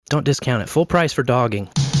Don't discount it. Full price for dogging.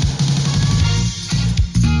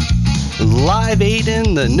 Live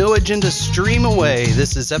Aiden, the No Agenda stream away.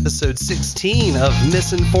 This is episode 16 of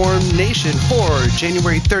Misinformed Nation for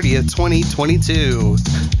January 30th, 2022.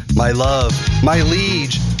 My love, my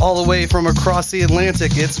liege, all the way from across the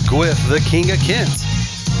Atlantic, it's Gwyff, the King of Kent.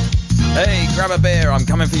 Hey, grab a beer, I'm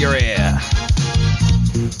coming for your ear.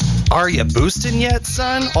 Are you boosting yet,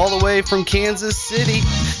 son? All the way from Kansas City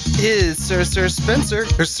is Sir Spencer.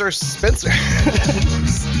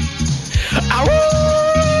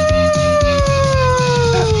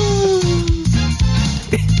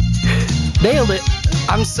 Nailed it.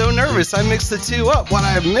 I'm so nervous, I mixed the two up. What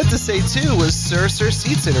I meant to say, too, was Sir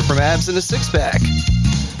Seat Center from Abs in a Six Pack.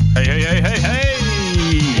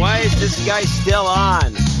 Hey. Why is this guy still on?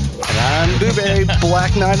 And I'm Bube,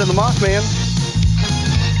 Black Knight of the Mothman.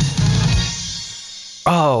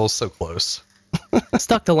 Oh, so close.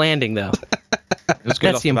 Stuck the landing, though.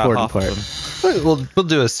 That's the important part. We'll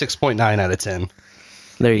do a 6.9 out of 10.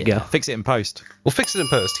 There you go. Fix it in post. We'll fix it in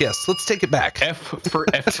post, yes. Let's take it back. F for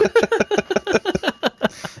F.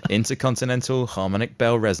 Intercontinental harmonic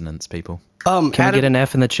bell resonance, people. Can we get an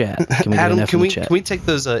F in the chat? Adam, can we take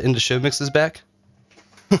those into show mixes back?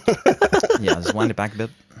 Yeah, just wind it back a bit.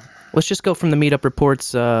 Let's just go from the meetup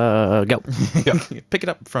reports. Go. Pick it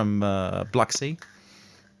up from Black Sea.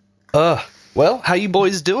 Well, how you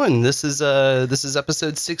boys doing? This is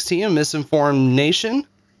episode 16 of Misinformed Nation,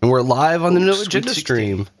 and we're live on the No Agenda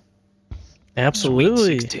stream.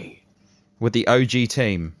 Absolutely. With the OG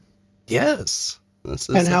team. Yes. This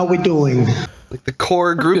is, and how we doing? Like the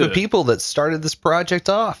core group of people that started this project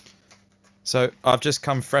off. So I've just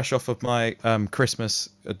come fresh off of my Christmas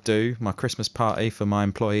my Christmas party for my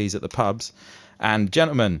employees at the pubs. And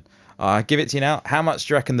gentlemen, I give it to you now. How much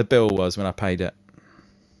do you reckon the bill was when I paid it?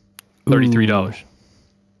 $33.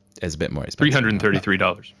 It's a bit more expensive.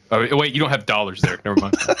 $333. Oh wait, you don't have dollars there. Never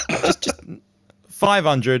mind. just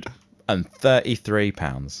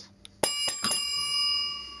 £533.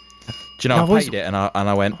 Do you know, I paid it and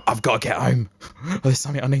I went, I've got to get home. There's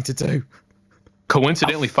something I need to do.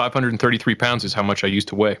 Coincidentally, 533 pounds is how much I used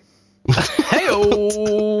to weigh.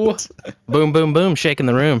 Hey-oh! Boom, boom, boom, shaking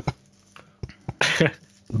the room.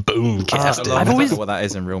 Boom, cast it. I don't know what that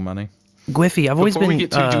is in real money. Gwyffy, I've always Before been... we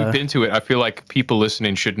get too deep into it, I feel like people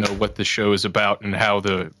listening should know what the show is about and how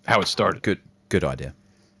it started. Good idea.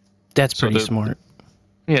 That's pretty smart.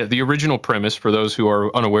 Yeah, the original premise, for those who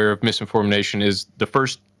are unaware of Misinformed Nation, is the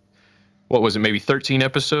first, what was it, maybe 13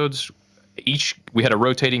 episodes? We had a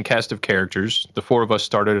rotating cast of characters. The four of us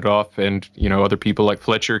started it off, and other people like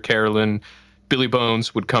Fletcher, Carolyn, Billy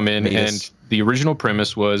Bones would come in. And the original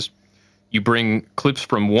premise was you bring clips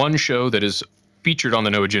from one show that is featured on the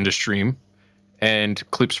No Agenda stream and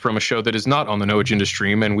clips from a show that is not on the No Agenda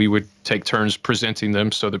stream, and we would take turns presenting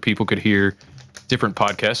them so that people could hear different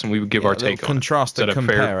podcasts, and we would give our take on it. Contrast and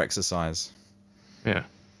compare exercise. Yeah.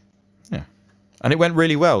 And it went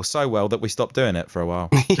really well, so well that we stopped doing it for a while.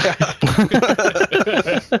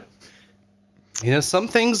 Yeah. Some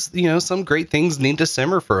things, some great things need to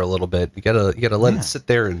simmer for a little bit. You gotta let it sit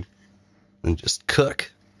there and just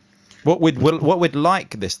cook. What we'd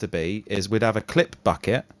like this to be is we'd have a clip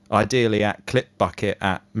bucket, ideally at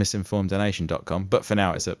clipbucket@misinformeddonation.com, but for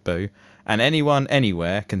now it's at Boo. And anyone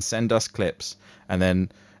anywhere can send us clips, and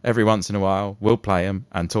then every once in a while we'll play them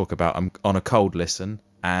and talk about them on a cold listen.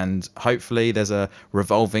 And hopefully there's a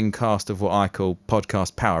revolving cast of what I call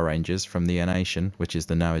podcast Power Rangers from the Nation, which is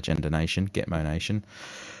the No Agenda Nation, Gitmo Nation,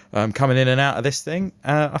 coming in and out of this thing.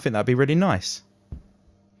 I think that'd be really nice.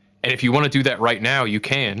 And if you want to do that right now, you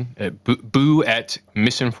can at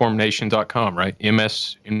boo@misinformednation.com, right?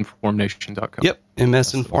 msinformednation.com. Yep,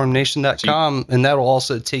 msinformednation.com, and that'll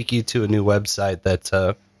also take you to a new website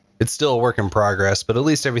that it's still a work in progress, but at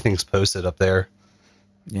least everything's posted up there.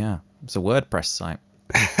 Yeah, it's a WordPress site.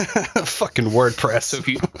 Fucking WordPress. So if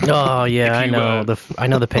you, oh yeah, I know the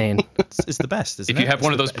pain. It's the best. Isn't if you have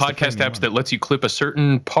one of those podcast apps that lets you clip a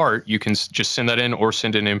certain part, you can just send that in or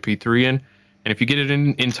send an MP3 in, and if you get it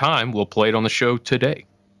in time, we'll play it on the show today.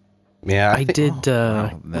 Yeah, I did.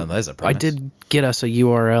 Wow. No, there's a promise. I did get us a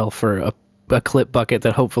URL for a clip bucket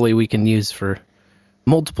that hopefully we can use for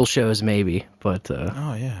multiple shows, maybe. But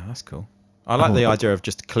oh yeah, that's cool. I like the idea of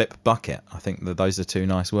just clip bucket. I think that those are two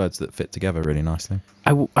nice words that fit together really nicely.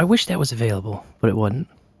 I wish that was available, but it wasn't.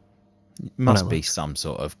 Must be some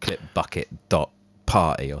sort of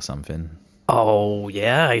clipbucket.party or something. Oh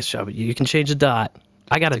yeah, you can change the dot.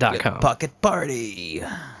 I got a .com. Bucket party.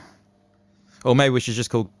 Or maybe we should just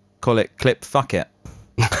call it clip fuck it.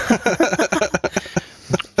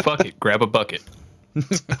 Fuck it, grab a bucket.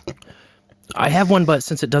 I have one, but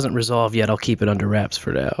since it doesn't resolve yet, I'll keep it under wraps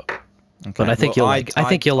for now. Okay. But I think you'll like. I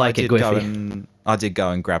think you'll like it, Griffey. I did go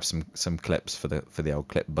and grab some clips for the old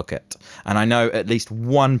clip bucket, and I know at least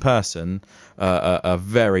one person, a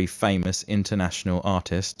very famous international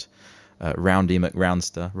artist, Roundy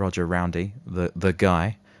McRoundster, Roger Roundy, the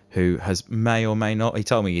guy who may or may not, he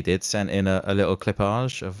told me he did, sent in a little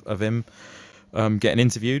clipage of him getting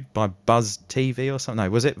interviewed by Buzz TV or something. No,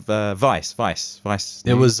 was it Vice?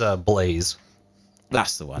 It was Blaze.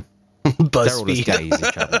 That's the one. They're all as BuzzFeed. gay as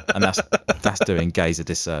each other, and that's doing gays a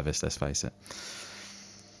disservice. Let's face it.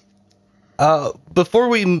 Before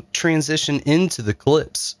we transition into the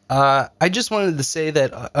clips, I just wanted to say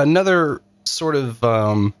that another sort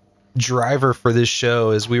of driver for this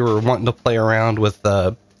show is we were wanting to play around with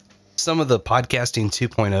some of the podcasting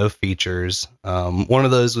 2.0 features. One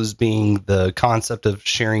of those was being the concept of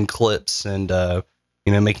sharing clips and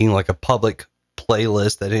making like a public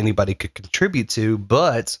playlist that anybody could contribute to.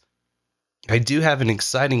 But I do have an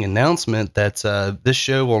exciting announcement that this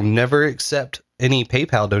show will never accept any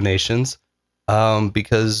PayPal donations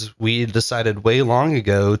because we decided way long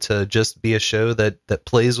ago to just be a show that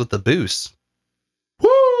plays with the boost.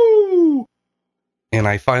 Woo! And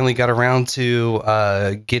I finally got around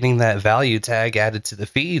to getting that value tag added to the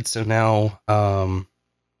feed. So now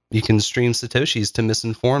you can stream Satoshis to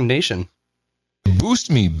Misinformed Nation. Boost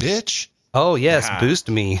me, bitch. Oh, yes. Ah. Boost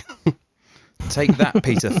me. Take that,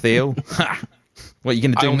 Peter Thiel. What are you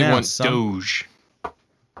going to I do only now, want son? Doge.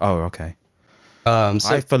 Oh, okay.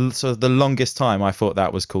 So For the longest time, I thought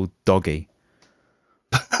that was called Doggy.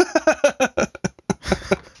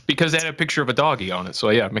 Because they had a picture of a doggy on it. So,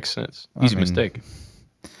 yeah, it makes sense. Easy mistake.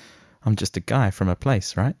 I'm just a guy from a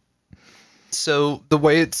place, right? So the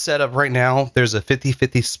way it's set up right now, there's a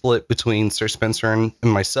 50-50 split between Sir Spencer and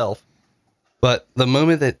myself. But the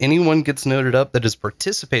moment that anyone gets noted up that has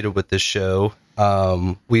participated with this show,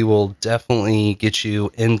 we will definitely get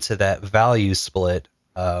you into that value split.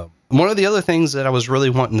 One of the other things that I was really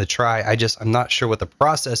wanting to try, I'm not sure what the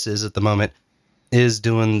process is at the moment, is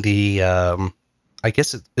doing the, I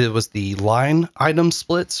guess it was the line item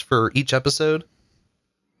splits for each episode.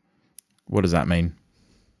 What does that mean?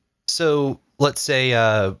 So let's say,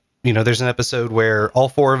 there's an episode where all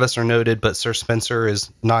four of us are noted, but Sir Spencer is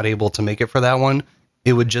not able to make it for that one.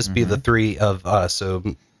 It would just be the three of us. So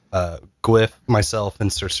Gwyff, myself,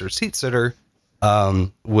 and Sir Seat Sitter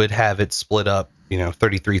would have it split up,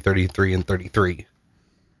 33, 33, and 33.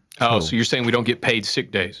 Oh, Cool. so you're saying we don't get paid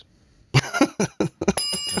sick days? Start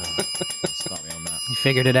me on that. You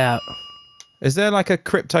figured it out. Is there like a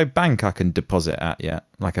crypto bank I can deposit at yet?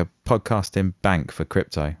 Like a podcasting bank for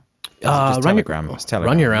crypto? Just Telegram. It's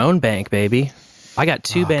Telegram. Run your own bank, baby. I got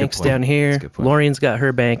two banks point. down here. That's a good point. Lorian's got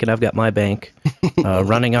her bank, and I've got my bank.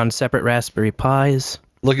 Running on separate Raspberry Pis.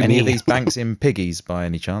 Look at Any me. of these banks in piggies by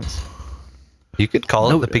any chance? You could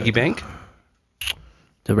call it the piggy bank.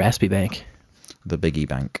 The Raspy Bank. The Biggie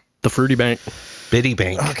Bank. The Fruity Bank. Biddy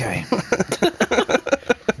bank. Okay.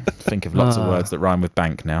 Think of lots of words that rhyme with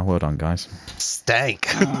bank now. Well done, guys. Stank.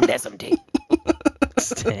 That's some tea.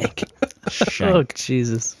 Stank. Oh, Shank.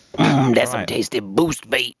 Jesus. That's some Right. tasty boost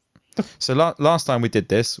bait. So last time we did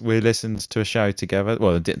this, we listened to a show together.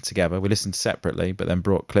 Well, did together. We listened separately, but then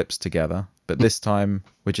brought clips together. But this time,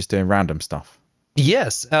 we're just doing random stuff.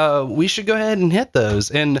 Yes, we should go ahead and hit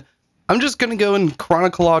those. And I'm just going to go in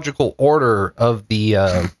chronological order of the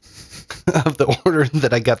of the order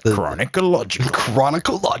that I got the Chronological.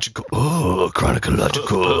 chronological. Oh,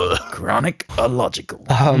 chronological. Chronological.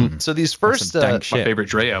 So these That's first some dank My shit. favorite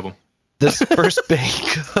Dre album. this first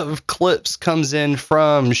bank of clips comes in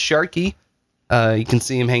from Sharky. You can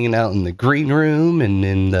see him hanging out in the green room and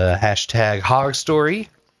in the hashtag Hog Story.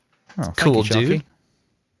 Oh, thank Cool you, Sharky. dude.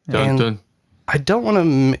 Dun, And- dun. I don't want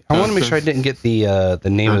to. I want to make sure I didn't get the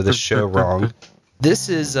name of the show wrong. This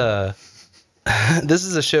is this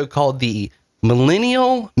is a show called the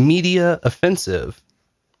Millennial Media Offensive,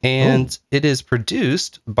 and it is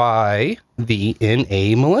produced by the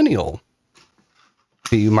NA Millennial,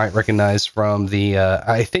 who you might recognize from the.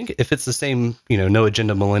 I think if it's the same, No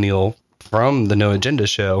Agenda Millennial from the No Agenda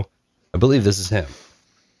show, I believe this is him.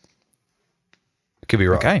 I could be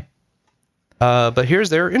wrong. Okay. But here's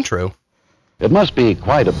their intro. It must be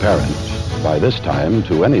quite apparent by this time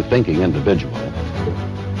to any thinking individual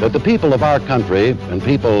that the people of our country and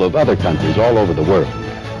people of other countries all over the world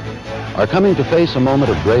are coming to face a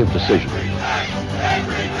moment of grave decision.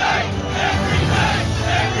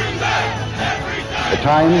 A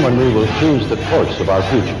time when we will choose the course of our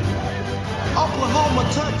future. Oklahoma,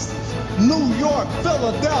 Texas, New York,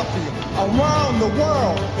 Philadelphia, around the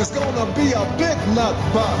world, it's gonna be a big nut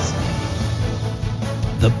bust.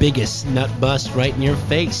 the biggest nut bust right in your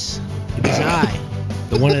face. It is I,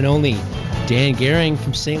 the one and only Dan Gehring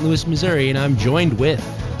from St. Louis, Missouri, and I'm joined with...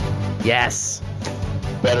 Yes.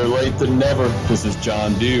 Better late than never. This is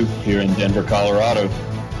John Dew here in Denver, Colorado.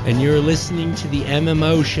 And you're listening to the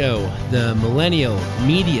MMO show, the Millennial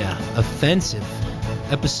Media Offensive,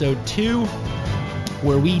 episode 2,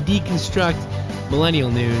 where we deconstruct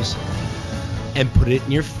millennial news and put it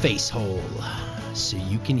in your face hole so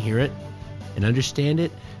you can hear it and understand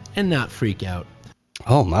it and not freak out.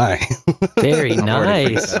 Oh my. Very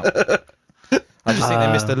nice. I just think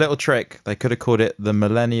they missed a little trick. They could have called it the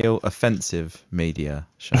Millennial Offensive Media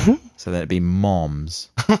Show. So then it'd be moms.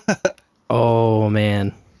 Oh,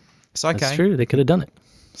 man. It's okay. That's true. They could have done it.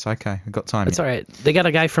 It's okay. We've got time. It's all right. They got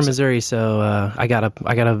a guy from Missouri, so I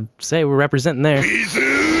gotta say we're representing there.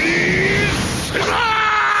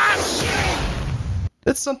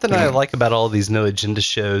 That's something I like about all these no agenda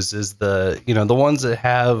shows is the ones that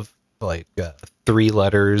have like 3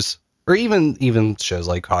 letters, or even shows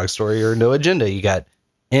like Hog Story or No Agenda. You got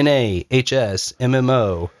NA, HS,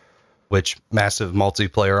 MMO, which massive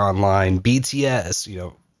multiplayer online,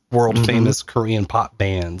 BTS, world famous Korean pop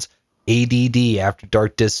bands, ADD, After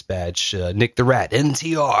Dark Dispatch, Nick the Rat,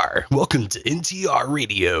 NTR. Welcome to NTR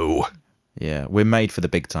Radio. Yeah, we're made for the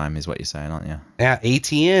big time, is what you're saying, aren't you? Yeah,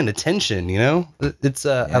 ATN, attention. It's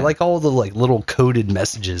I like all the like little coded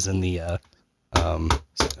messages in the.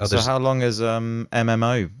 So how long is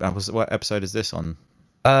MMO? What episode is this on?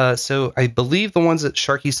 So I believe the ones that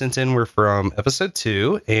Sharky sent in were from episode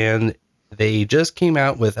 2, and they just came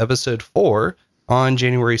out with episode 4 on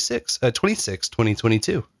January 26,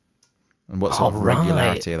 2022. And what sort of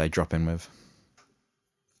regularity are they dropping with?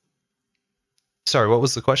 Sorry, what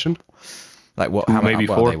was the question? Like what? How maybe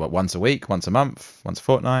what are they? What, once a week, once a month, once a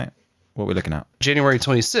fortnight? What are we looking at? January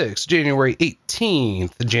 26th, January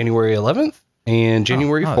 18th, January 11th, and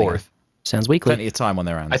January 4th. Sounds weekly. Plenty of time on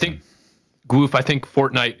their hands. I think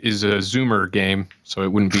Fortnite is a Zoomer game, so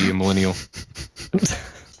it wouldn't be a millennial.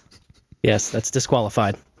 Yes, that's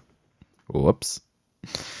disqualified. Whoops.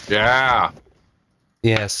 Yeah.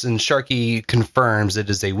 Yes, and Sharky confirms it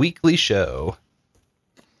is a weekly show.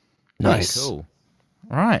 Nice. Cool.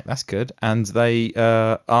 All right, that's good. And they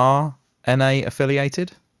are NA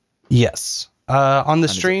affiliated? Yes. On the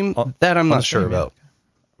stream, that I'm not sure about.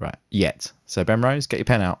 Right, yet. So, Ben Rose, get your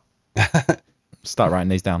pen out. Start writing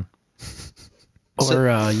these down.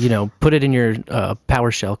 Or, put it in your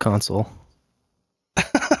PowerShell console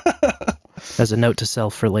as a note to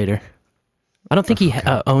self for later. I don't think he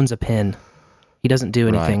owns a pen. He doesn't do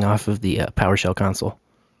anything off of the PowerShell console.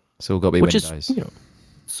 So we've got to be Windows.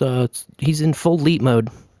 So he's in full leap mode.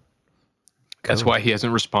 That's why he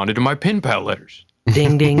hasn't responded to my pen pal letters.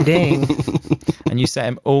 Ding, ding, ding. And you set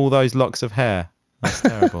him all those locks of hair. That's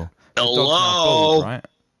terrible. Hello. Bald, right?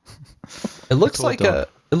 It looks like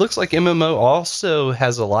MMO also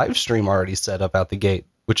has a live stream already set up out the gate,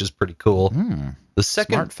 which is pretty cool. The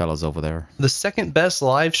second smart fellas over there. The second best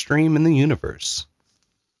live stream in the universe.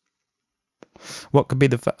 What could be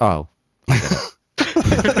the oh?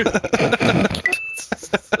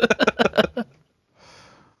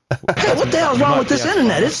 What the hell's wrong with this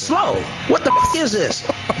internet? It's slow. What the f is this?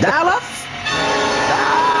 Dial up?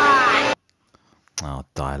 Oh,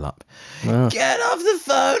 dial up. Get off the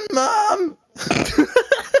phone, Mom.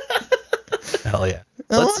 Hell yeah.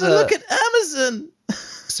 I want to look at Amazon.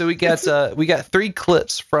 So we got 3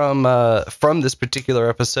 clips from this particular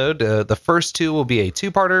episode. The first 2 will be a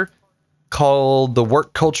 2-parter called The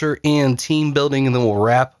Work Culture and Team Building, and then we'll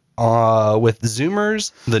wrap with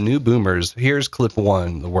Zoomers, the New Boomers. Here's clip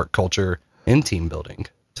 1, The Work Culture and Team Building.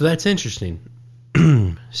 So that's interesting.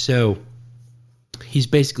 So he's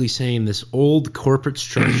basically saying this old corporate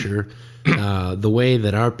structure, the way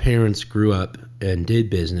that our parents grew up and did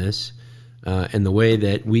business, and the way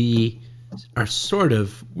that we're sort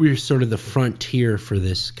of the frontier for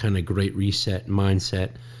this kind of great reset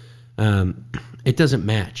mindset. It doesn't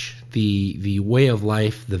match the way of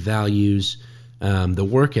life, the values, the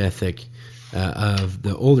work ethic of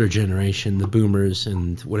the older generation, the boomers,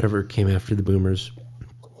 and whatever came after the boomers.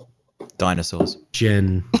 Dinosaurs.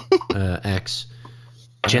 Gen X.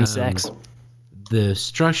 Gen X. The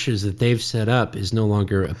structures that they've set up is no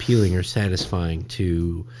longer appealing or satisfying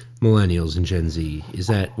to millennials and Gen Z. Is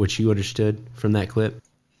that what you understood from that clip?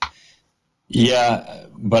 Yeah,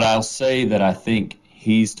 but I'll say that I think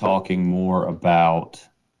he's talking more about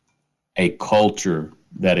a culture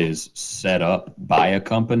that is set up by a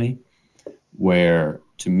company, where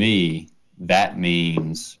to me that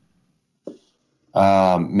means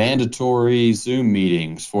mandatory Zoom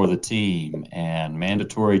meetings for the team and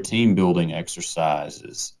mandatory team building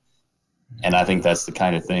exercises And I think that's the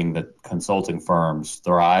kind of thing that consulting firms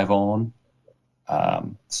thrive on.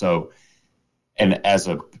 And as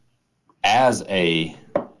a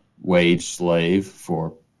wage slave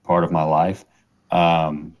for part of my life,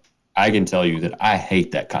 I can tell you that I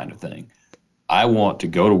hate that kind of thing. I want to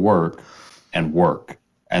go to work and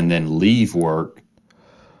then leave work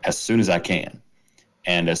as soon as I can.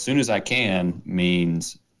 And as soon as I can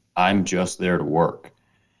means I'm just there to work.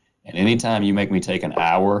 And anytime you make me take an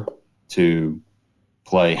hour to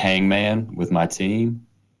play hangman with my team,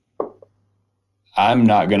 I'm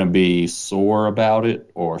not going to be sore about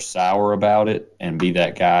it or sour about it and be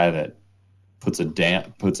that guy that puts a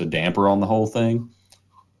damper on the whole thing.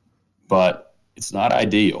 But it's not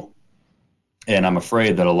ideal. And I'm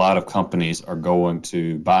afraid that a lot of companies are going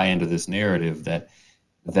to buy into this narrative that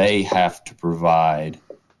they have to provide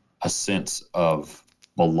a sense of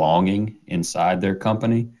belonging inside their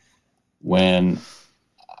company, when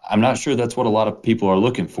I'm not sure that's what a lot of people are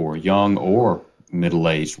looking for, young or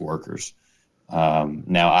middle-aged workers.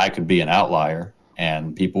 Now, I could be an outlier,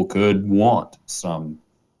 and people could want some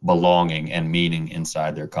belonging and meaning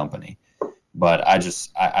inside their company. But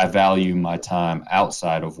I value my time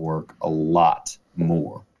outside of work a lot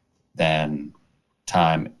more than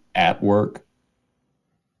time at work.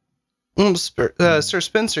 Sir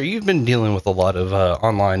Spencer, you've been dealing with a lot of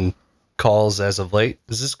online calls as of late.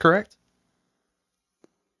 Is this correct?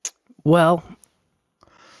 Well,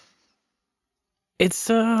 it's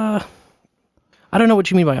I don't know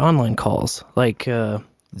what you mean by online calls. Like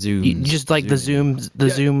Zoom, just like the Zoom.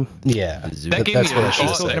 Yeah, That gave me a thought.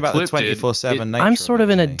 Talking about the 24/7 nature. I'm sort of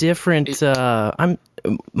in a different.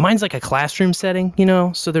 Mine's like a classroom setting, you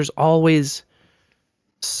know. So there's always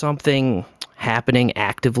something happening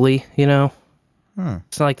actively, you know.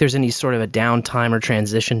 It's not like there's any sort of a downtime or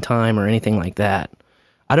transition time or anything like that.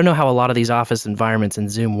 I don't know how a lot of these office environments in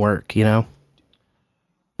Zoom work, you know.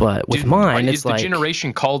 But with mine, it's like... Is the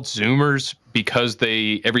generation called Zoomers because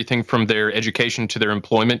everything from their education to their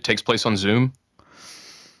employment takes place on Zoom?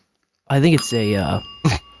 I think it's a...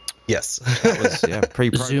 Yes. That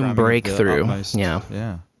was, Zoom breakthrough.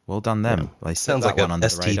 Yeah. Well done them. Yeah. They Sounds set like that one an under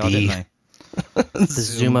the radar, STD. didn't they? The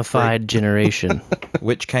Zoomified generation.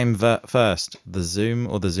 Which came first, the Zoom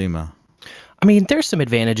or the Zoomer? I mean, there's some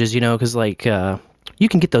advantages, you know, because like you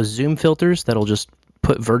can get those Zoom filters that'll just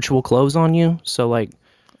put virtual clothes on you. So like,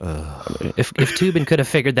 if Tubin could have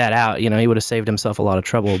figured that out, you know, he would have saved himself a lot of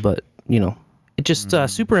trouble. But you know, it just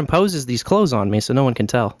superimposes these clothes on me, so no one can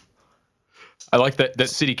tell. I like that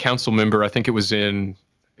city council member. I think it was in,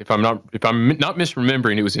 if I'm not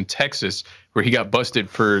misremembering, it was in Texas, where he got busted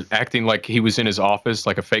for acting like he was in his office,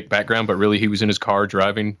 like a fake background, but really he was in his car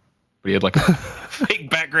driving. But he had like a fake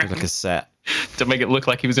background, like a set, to make it look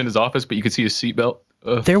like he was in his office, but you could see his seatbelt.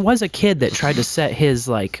 There was a kid that tried to set his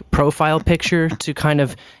like profile picture to kind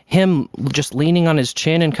of him just leaning on his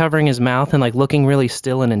chin and covering his mouth and like looking really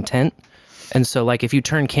still and intent. And so like if you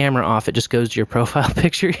turn camera off, it just goes to your profile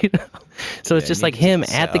picture, you know. So it's just like him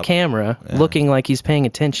at the camera looking like he's paying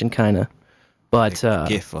attention, kind of. But like a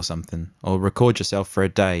GIF or something, or record yourself for a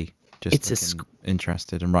day, just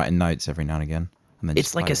interested and writing notes every now and again. And then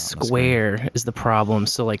it's like a square is the problem.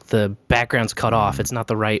 So like the background's cut off. It's not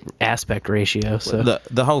the right aspect ratio. So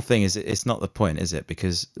the whole thing is, it's not the point, is it?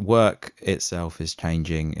 Because work itself is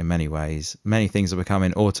changing in many ways. Many things are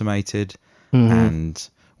becoming automated, and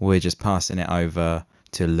we're just passing it over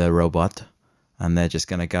to le robot, and they're just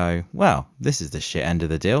going to go, well, this is the shit end of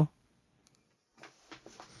the deal.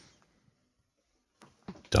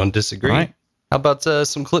 Don't disagree. Right. How about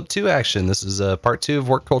some Clip 2 action? This is part 2 of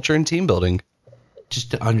work culture and team building.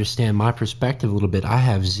 Just to understand my perspective a little bit, I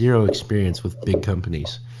have zero experience with big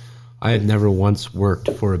companies. I have never once worked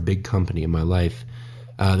for a big company in my life.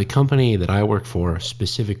 The company that I work for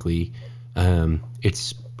specifically,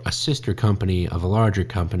 it's a sister company of a larger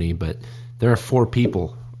company, but there are 4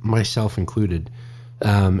 people, myself included.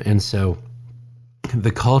 And so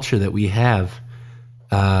the culture that we have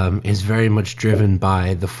is very much driven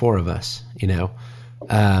by the 4 of us, you know.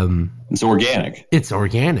 It's organic. It's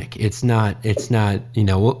organic. It's not, you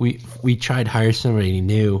know, what we tried to hire somebody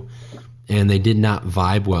new and they did not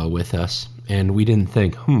vibe well with us. And we didn't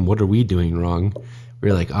think, what are we doing wrong? We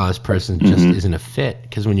were like, oh, this person just isn't a fit.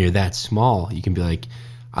 Because when you're that small, you can be like,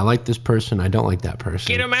 I like this person, I don't like that person.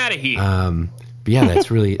 Get him out of here. But yeah, that's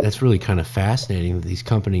really kind of fascinating that these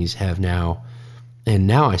companies have now, and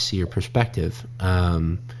now I see your perspective,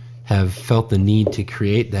 have felt the need to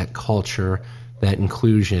create that culture, that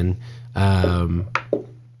inclusion,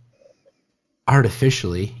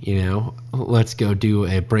 artificially, you know. Let's go do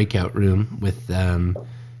a breakout room with,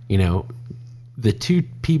 you know, the 2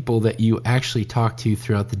 people that you actually talk to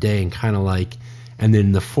throughout the day and kind of like, and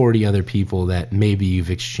then the 40 other people that maybe you've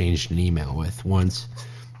exchanged an email with once,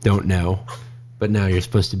 don't know, but now you're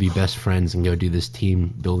supposed to be best friends and go do this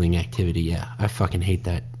team building activity. Yeah, I fucking hate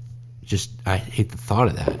that. I hate the thought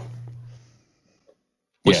of that.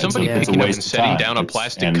 Was somebody picking up and setting down a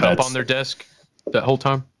plastic cup on their desk that whole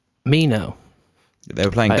time? Me, no. They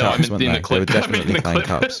were playing cups, weren't they? They were definitely playing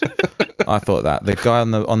cups. I thought that the guy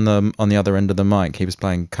on the other end of the mic, he was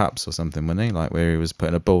playing cups or something, wasn't he? Like where he was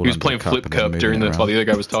putting a ball. He was playing flip cup during while the other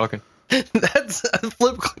guy was talking. That's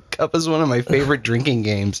flip cup is one of my favorite drinking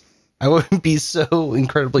games. I wouldn't be so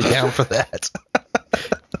incredibly down for that.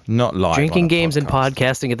 Not live. Drinking games and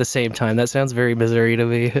podcasting at the same time. That sounds very Missouri to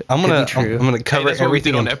me. I'm gonna cover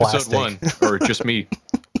everything on in episode plastic. 1, or just me.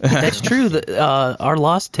 That's true. Our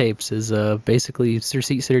Lost Tapes is basically Sir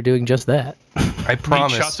Seat Sitter doing just that. I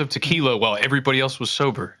promise. Shots of tequila while everybody else was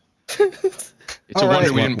sober. It's a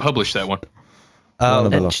wonder we didn't publish that one. One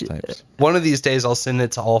of the Lost Tapes. One of these days, I'll send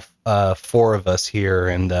it to all 4 of us here,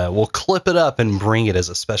 and we'll clip it up and bring it as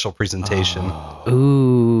a special presentation.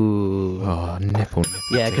 Ooh. Oh, nipple.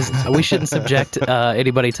 Yeah, because we shouldn't subject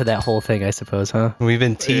anybody to that whole thing, I suppose, huh? We've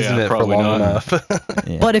been teasing it for long enough.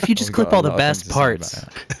 But if you just clip all the best parts,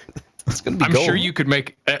 it's gonna be. I'm sure you could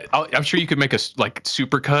make a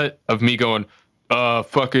super cut of me going,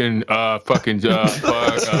 fucking. It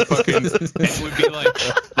would be like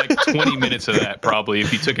 20 minutes of that probably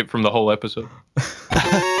if you took it from the whole episode.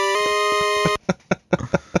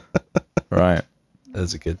 Right.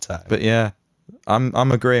 That's a good time. But yeah,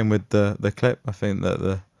 I'm agreeing with the clip. I think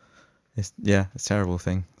that it's a terrible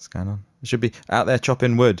thing that's going on. It should be out there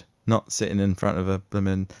chopping wood, not sitting in front of a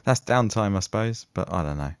blooming. That's downtime, I suppose. But I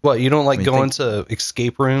don't know. What, you don't like going to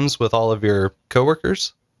escape rooms with all of your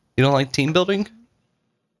coworkers? You don't like team building?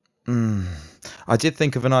 I did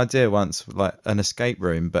think of an idea once, like an escape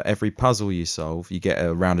room, but every puzzle you solve, you get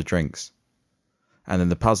a round of drinks, and then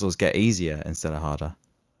the puzzles get easier instead of harder.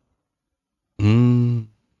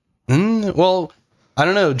 Well, I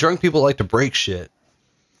don't know. Drunk people like to break shit.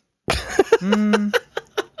 You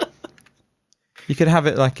could have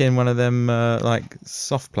it like in one of them like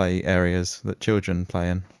soft play areas that children play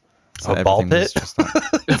in. So a ball pit?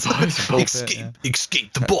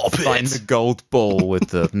 Escape the ball pit. Find the gold ball with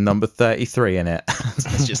the number 33 in it.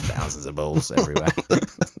 There's just thousands of balls everywhere.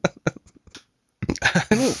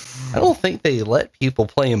 I don't think they let people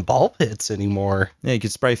play in ball pits anymore. Yeah, you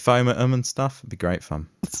could spray foam at them and stuff. It'd be great fun.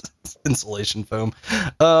 Insulation foam.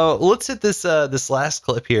 Let's hit this last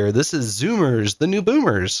clip here. This is Zoomers, the new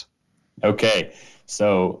boomers. Okay,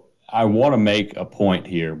 so I want to make a point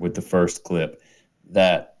here with the first clip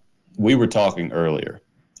that we were talking earlier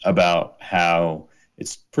about how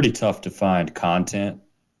it's pretty tough to find content,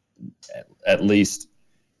 at least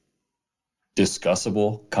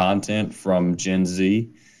discussable content from Gen Z.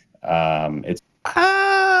 What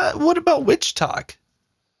about witch talk?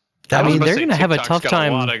 I mean, they're going to have a tough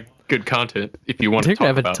time. A lot of good content if you want to talk about.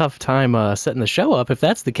 They're going to have a tough time setting the show up if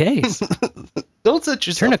that's the case. Don't set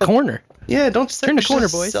yourself Turn a corner. Yeah, don't set turn the corner,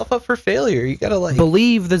 boys. Yourself up for failure. You gotta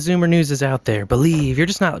believe the Zoomer news is out there. Believe you're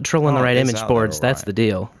just not trolling the right image boards. That's the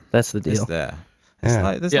deal. That's the deal. It's there.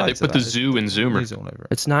 Yeah, they put the zoo in Zoomer. All over it.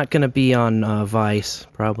 It's not going to be on Vice,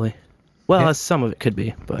 probably. Well, some of it could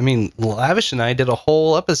be, but I mean, Lavish and I did a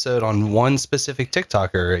whole episode on one specific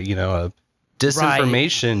TikToker. You know, a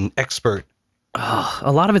disinformation expert.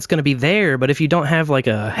 A lot of it's going to be there, but if you don't have like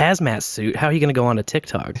a hazmat suit, how are you going to go on to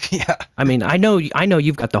TikTok? Yeah. I mean, I know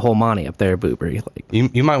you've got the whole Monty up there, Boobery. Like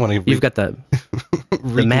you might want to. You've got the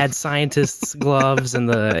mad scientist's gloves and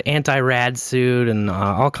the anti-rad suit and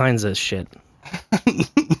all kinds of shit.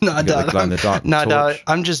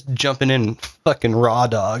 I'm just jumping in fucking raw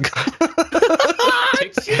dog.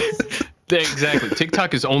 Exactly.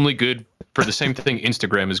 TikTok is only good for the same thing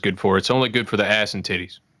Instagram is good for. It's only good for the ass and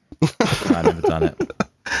titties. I've never done it.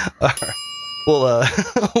 All right.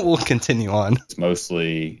 We'll continue on. It's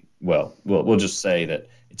mostly, we'll just say that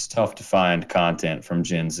it's tough to find content from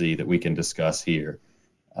Gen Z that we can discuss here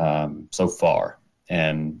so far.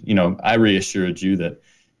 And, I reassured you that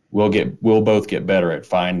we'll both get better at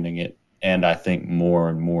finding it. And I think more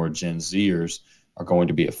and more Gen Zers are going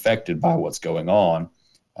to be affected by what's going on.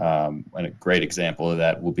 And a great example of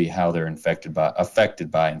that will be how they're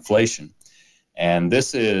affected by inflation. And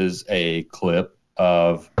this is a clip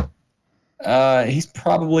of, he's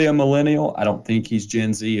probably a millennial. I don't think he's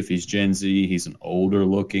Gen Z. If he's Gen Z, he's an older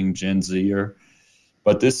looking Gen Zer.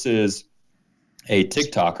 But this is a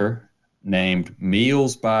TikToker named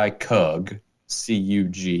Meals by Cug,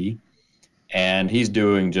 C-U-G. And he's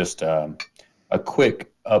doing just a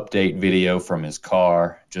quick update video from his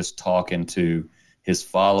car, just talking to his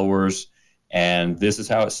followers. And this is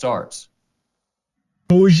how it starts.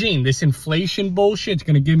 Eugene, this inflation bullshit's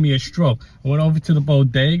gonna give me a stroke. I went over to the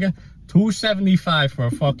bodega, $2.75 for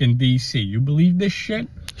a fucking DC. You believe this shit?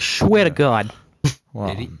 Swear to God.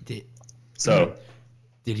 Wow.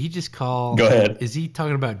 Did he just call? Go ahead. Is he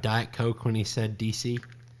talking about Diet Coke when he said DC?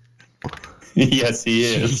 Yes, he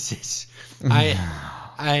is. Jesus.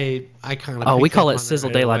 I kind of. Oh, we call it Sizzle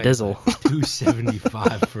de la Dizzle.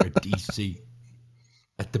 $2.75 for a DC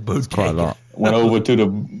at the bodega. Quite a lot. Went over to the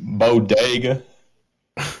bodega.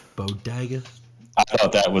 Bodega. I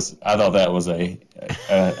thought that was a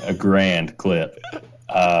grand clip.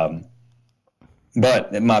 But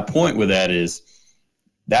my point with that is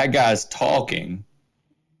that guy's talking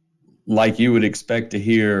like you would expect to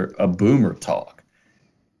hear a boomer talk.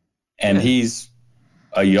 And he's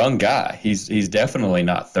a young guy. He's definitely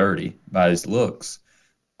not 30 by his looks.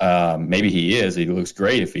 Maybe he is. He looks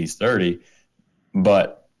great if he's 30.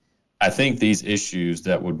 But I think these issues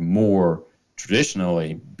that would more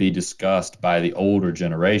traditionally be discussed by the older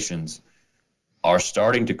generations are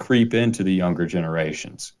starting to creep into the younger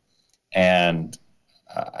generations. And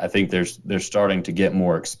I think they're starting to get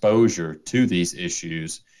more exposure to these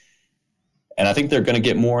issues. And I think they're going to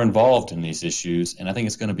get more involved in these issues. And I think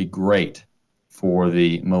it's going to be great for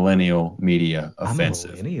the millennial media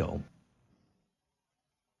offensive. You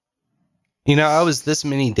know, I was this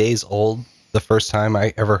many days old the first time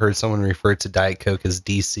I ever heard someone refer to Diet Coke as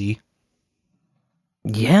DC.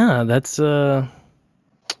 Yeah, that's a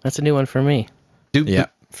new one for me. Yeah,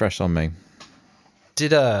 fresh on me.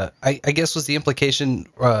 Did I guess was the implication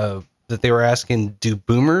that they were asking, do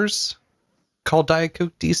boomers call Diet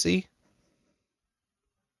Coke DC?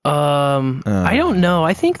 I don't know.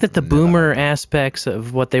 I think that the boomer aspects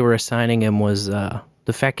of what they were assigning him was the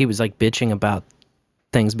fact he was like bitching about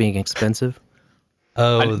things being expensive.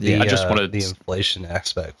 Oh, I just wanted the inflation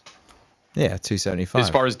aspect. Yeah, $2.75. As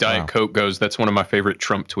far as Diet Coke goes, that's one of my favorite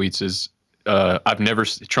Trump tweets.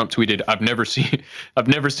 Trump tweeted, I've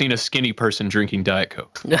never seen a skinny person drinking Diet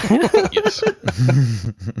Coke. Yes.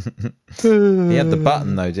 He had the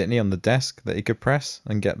button though, didn't he, on the desk that he could press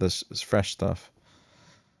and get this fresh stuff.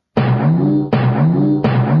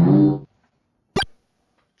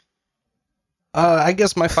 I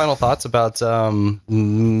guess my final thoughts about oh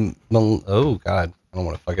god, I don't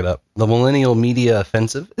want to fuck it up. The millennial media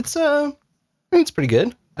offensive. It's pretty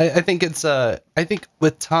good. I think it's I think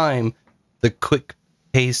with time, the quick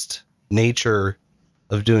paced nature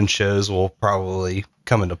of doing shows will probably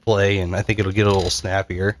come into play, and I think it'll get a little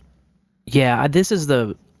snappier. Yeah, this is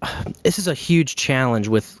a huge challenge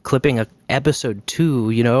with clipping a episode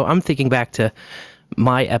 2. You know, I'm thinking back to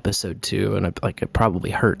my episode 2, and it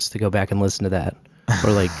probably hurts to go back and listen to that.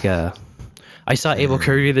 Or like, I saw Abel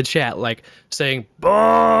Curry in the chat like saying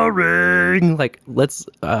boring. Like let's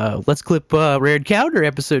clip Rare Encounter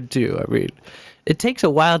episode 2. I mean, it takes a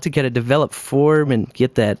while to get a developed form and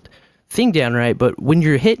get that thing down right. But when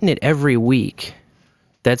you're hitting it every week,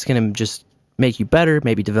 that's gonna just make you better.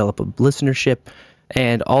 Maybe develop a listenership,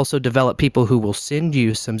 and also develop people who will send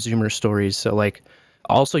you some Zoomer stories. So like,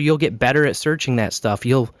 also you'll get better at searching that stuff.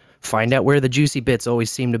 You'll find out where the juicy bits always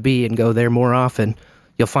seem to be and go there more often.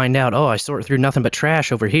 You'll find out, oh, I sort through nothing but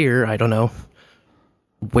trash over here. I don't know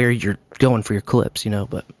where you're going for your clips,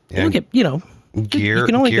 but you'll get, gear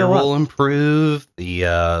will improve.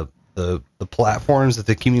 The platforms that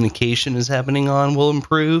the communication is happening on will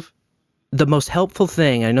improve. The most helpful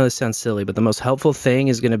thing, I know this sounds silly, but the most helpful thing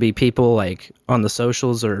is going to be people like on the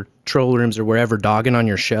socials or troll rooms or wherever dogging on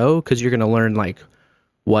your show, because you're going to learn like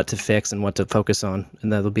what to fix and what to focus on.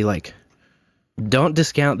 And that'll be like, don't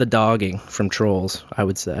discount the dogging from trolls, I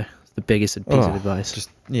would say. It's the biggest piece of advice.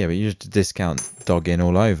 But you just discount dogging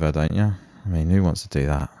all over, don't you? I mean, who wants to do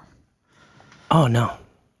that? Oh, no.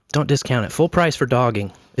 Don't discount it. Full price for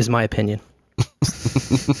dogging is my opinion.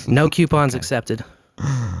 No coupons accepted.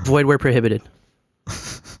 Void where prohibited.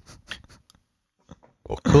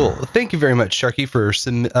 Well, cool. Well, thank you very much, Sharky, for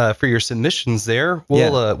your submissions there.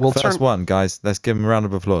 We'll first one, guys. Let's give him a round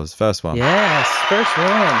of applause. First one. Yes, first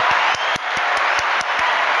one.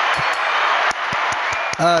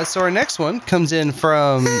 So our next one comes in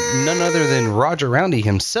from none other than Roger Roundy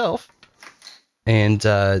himself. And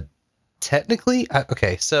technically,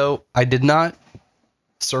 so I did not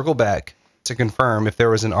circle back to confirm if there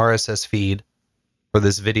was an RSS feed for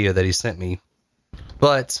this video that he sent me.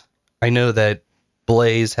 But I know that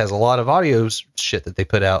Blaze has a lot of audio shit that they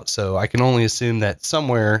put out, so I can only assume that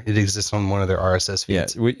somewhere it exists on one of their RSS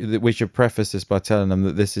feeds. Yeah, we should preface this by telling them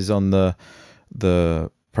that this is on the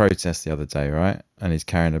protest the other day, right? And he's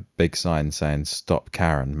carrying a big sign saying "Stop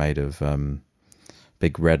Karen," made of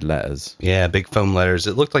big red letters. Yeah, big foam letters.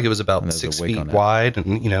 It looked like it was about 6 feet wide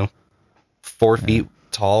and 4 feet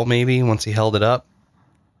tall, maybe, once he held it up.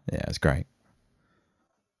 Yeah, it's great.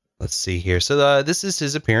 Let's see here. So this is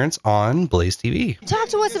his appearance on Blaze TV. Talk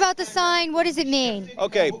to us about the sign. What does it mean?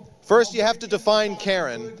 Okay, first you have to define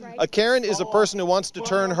Karen. A Karen is a person who wants to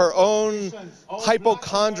turn her own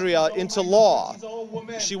hypochondria into law.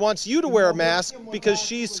 She wants you to wear a mask because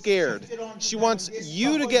she's scared. She wants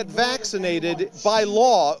you to get vaccinated by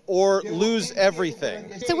law or lose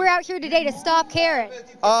everything. So we're out here today to stop Karen.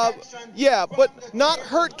 Yeah, but not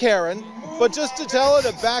hurt Karen, but just to tell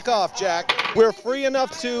her to back off, Jack. We're free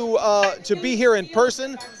enough to be here in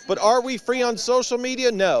person, but are we free on social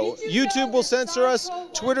media? No. YouTube will censor us.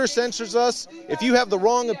 Twitter censors us. If you have the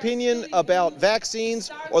wrong opinion about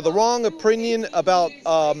vaccines or the wrong opinion about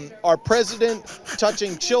our president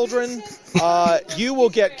touching children, you will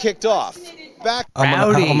get kicked off.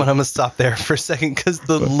 I'm gonna stop there for a second because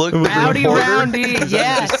the look. Rowdy, Roundy,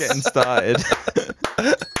 yes. Just getting started.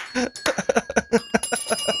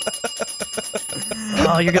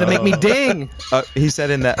 Oh, you're gonna make me ding. He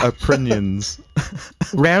said in there, opinions.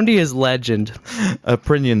 Roundy is legend.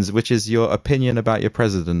 Opinions, which is your opinion about your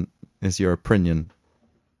president, is your opinion.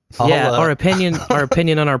 Yeah, our opinion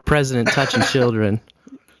on our president touching children.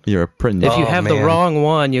 Your opinion. If you have the wrong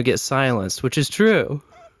one, you'll get silenced, which is true.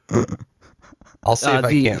 I'll see if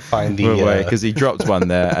I can't find the. Wait, because he dropped one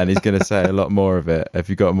there, and he's going to say a lot more of it. If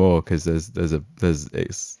you got more, because it's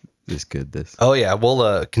good. This. Oh yeah,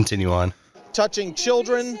 we'll continue on. Touching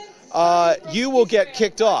children, you will get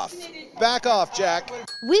kicked off. Back off, Jack.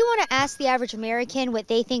 We want to ask the average American what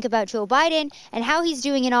they think about Joe Biden and how he's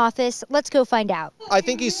doing in office. Let's go find out. I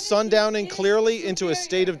think he's sundowning clearly into a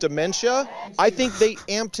state of dementia. I think they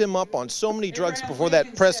amped him up on so many drugs before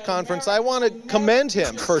that press conference. I want to commend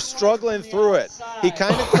him for struggling through it. He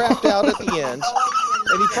kind of crapped out at the end,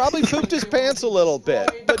 and he probably pooped his pants a little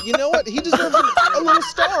bit. But you know what? He deserves a little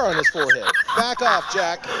star on his forehead. Back off,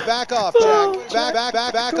 Jack. Back off, Jack.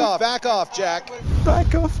 Back off, Jack.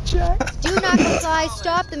 Back off, Jack. Do not comply.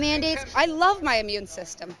 Stop the mandates. I love my immune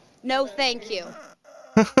system. No, thank you.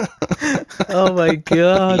 Oh my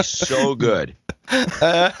God. He's so good.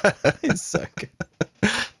 He's so good.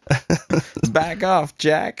 Back off,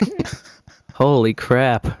 Jack. Holy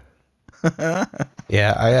crap.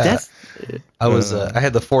 Yeah, I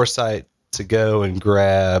had the foresight to go and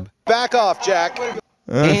grab. Back off, Jack.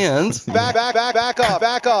 And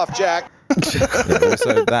back off, Jack.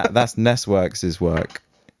 So that's Nessworks' work.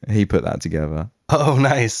 He put that together. Oh,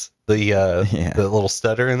 nice. The little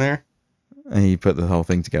stutter in there. And he put the whole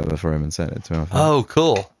thing together for him and sent it to him. Oh,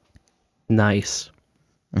 cool. Nice.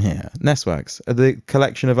 Yeah, Nessworks, the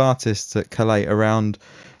collection of artists that collate around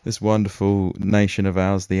this wonderful nation of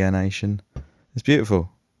ours, the Air Nation. It's beautiful.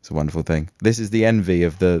 It's a wonderful thing. This is the envy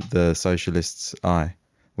of the socialists' eye.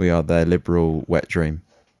 We are their liberal wet dream.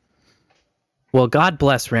 Well, God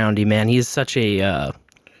bless Roundy, man. He's such a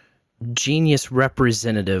genius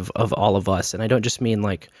representative of all of us. And I don't just mean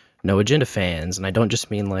like No Agenda fans, and I don't just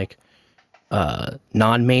mean like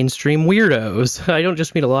non-mainstream weirdos. I don't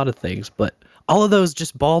just mean a lot of things, but all of those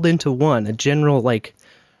just balled into one. A general like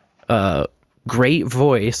great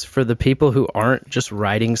voice for the people who aren't just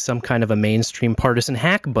riding some kind of a mainstream partisan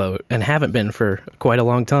hack boat and haven't been for quite a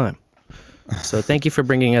long time. So thank you for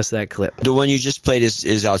bringing us that clip. The one you just played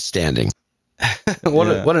is outstanding.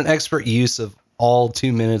 What an expert use of all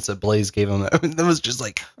 2 minutes that Blaze gave him. That was just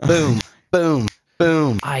like boom, boom,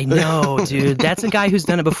 boom. I know, dude. That's a guy who's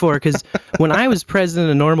done it before. Because when I was president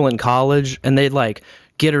of Normal in college, and they'd like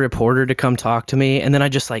get a reporter to come talk to me, and then I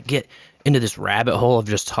just like get into this rabbit hole of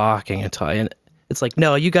just talking and talking. It's like,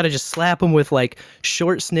 no, you got to just slap them with like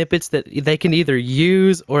short snippets that they can either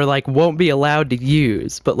use or like won't be allowed to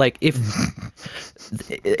use. But like if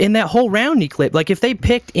in that whole Roundy clip, like if they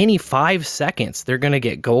picked any 5 seconds, they're going to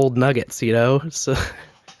get gold nuggets, you know? So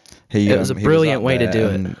it was a brilliant way to do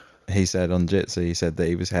it. He said on Jitsi, he said that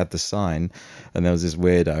he had the sign, and there was this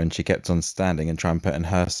weirdo, and she kept on standing and trying putting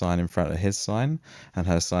her sign in front of his sign, and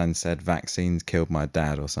her sign said "Vaccines killed my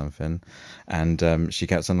dad" or something, and she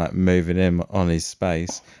kept on like moving him on his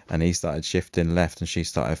space, and he started shifting left, and she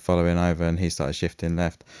started following over, and he started shifting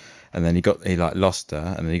left. And then he like lost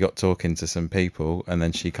her, and then he got talking to some people, and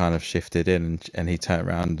then she kind of shifted in, and he turned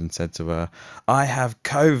around and said to her, "I have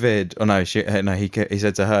COVID." Or no, he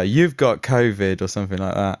said to her, "You've got COVID," or something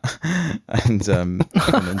like that. And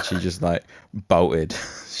then she just like bolted.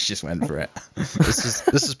 She just went for it.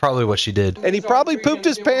 This is probably what she did. And he probably pooped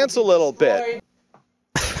his pants a little bit.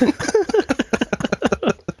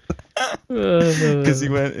 Because he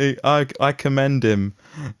went, I commend him,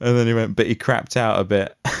 and then he went, but he crapped out a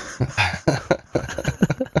bit.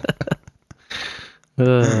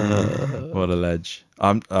 What a ledge!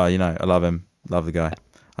 I love him, love the guy.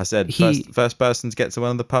 I said first person to get to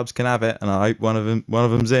one of the pubs can have it, and I hope one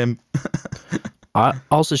of them's him. I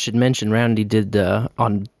also should mention, Randy did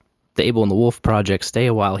on the Abel and the Wolf project, Stay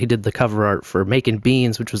a While. He did the cover art for Making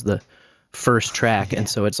Beans, which was the first track, and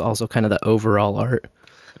so it's also kind of the overall art.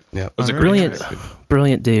 Yeah, was a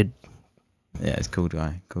brilliant dude. Yeah, it's a cool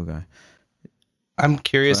guy. I'm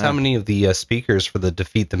curious how many of the speakers for the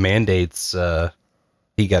Defeat the Mandates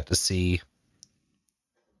he got to see.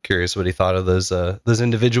 Curious what he thought of those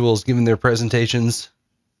individuals giving their presentations.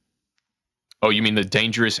 Oh, you mean the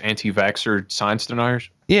dangerous anti-vaxxer science deniers?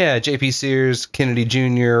 Yeah, J.P. Sears, Kennedy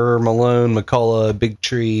Jr., Malone, McCullough, Big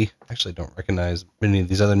Tree. Actually, don't recognize any of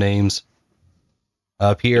these other names.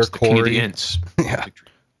 Pierre Corey. Yeah.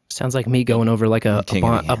 Sounds like me going over like a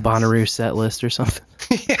Bonnaroo set list or something.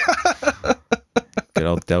 Good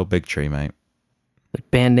old Del Big Tree, mate. Like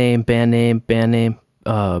band name. Bondiname.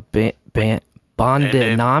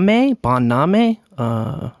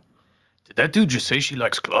 Did that dude just say she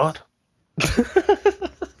likes Claude?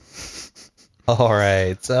 All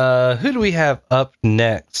right. Who do we have up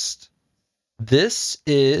next? This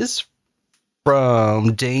is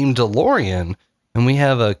from Dame DeLorean, and we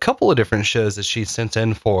have a couple of different shows that she sent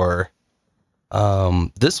in for.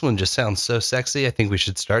 This one just sounds so sexy. I think we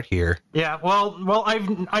should start here. Yeah, well,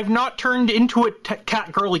 I've not turned into a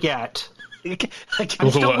cat girl yet. I'm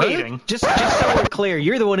still waiting. Just so we're clear,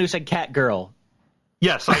 you're the one who said cat girl.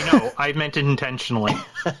 Yes, I know. I meant it intentionally.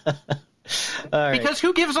 All right. Because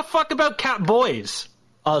who gives a fuck about cat boys?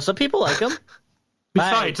 Oh, some people like them.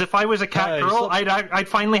 Besides, if I was a cat girl, I'd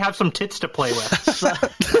finally have some tits to play with.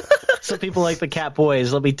 Some people like the cat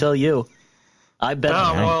boys. Let me tell you, I've been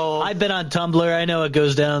on Tumblr. I know it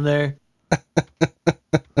goes down there.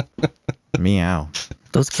 Meow.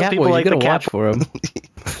 Those cat boys, you gotta watch for them.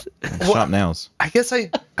 Sharp nails. I guess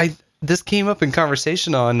this came up in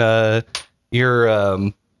conversation on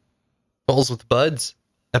your Bowls with Buds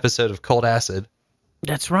episode of Cold Acid.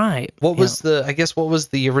 That's right. What was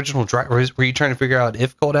the original drive? Were you trying to figure out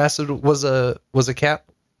if Cold Acid was a cat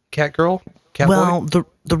girl? Well,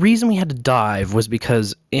 the reason we had to dive was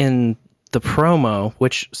because in the promo,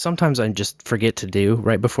 which sometimes I just forget to do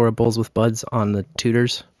right before a Bowls with Buds on the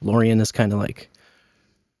tutors, Lorian is kind of like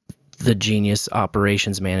the genius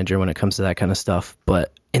operations manager when it comes to that kind of stuff.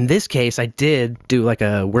 But in this case, I did do like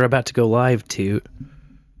a "we're about to go live" toot,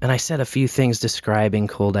 and I said a few things describing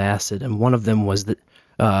Cold Acid, and one of them was the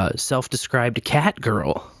self-described cat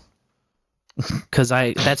girl, because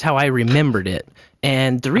that's how I remembered it.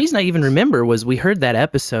 And the reason I even remember was we heard that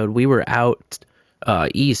episode. We were out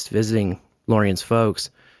east visiting Lorian's folks,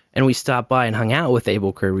 and we stopped by and hung out with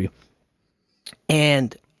Abel Kirby,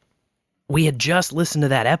 and we had just listened to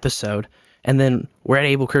that episode, and then we're at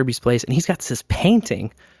Abel Kirby's place, and he's got this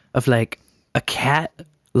painting of like a cat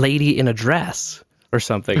lady in a dress or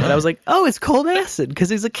something. And I was like, oh, it's Cold Acid because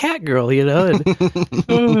he's a cat girl, you know?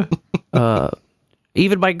 And,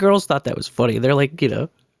 even my girls thought that was funny. They're like, it's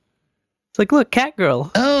like, look, cat girl.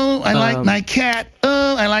 Oh, I like my cat.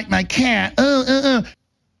 Oh, I like my cat.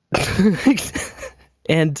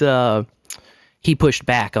 And he pushed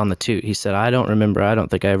back on the toot. He said, I don't remember. I don't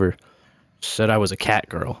think I ever said I was a cat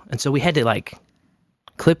girl. And so we had to like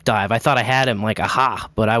clip dive. I thought I had him like, aha,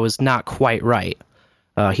 but I was not quite right.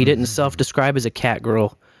 He didn't self-describe as a cat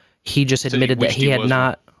girl. He just admitted that he had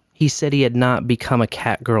not. He said he had not become a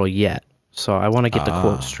cat girl yet. So I want to get the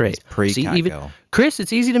quote straight. Pre-cat girl. Chris,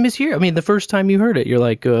 it's easy to mishear. I mean, the first time you heard it, you're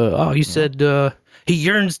like, you said he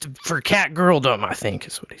yearns for cat girldom, I think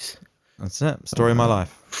is what he's. That's it. Story of my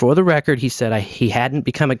life. For the record, he said he hadn't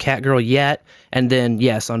become a cat girl yet. And then,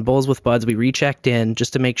 yes, on Bowls with Buds, we rechecked in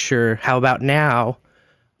just to make sure, how about now?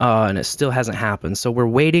 And it still hasn't happened. So we're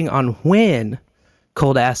waiting on when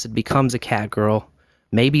Cold Acid becomes a cat girl.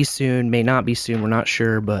 Maybe soon, may not be soon. We're not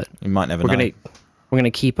sure, but you might never know. We're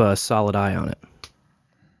gonna keep a solid eye on it.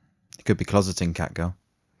 It could be closeting cat girl.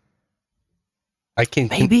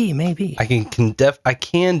 Maybe. I can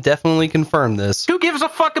definitely confirm this. Who gives a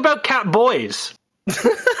fuck about cat boys?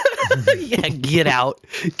 Yeah, get out,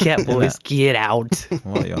 cat boys, get out.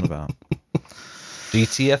 What are you on about?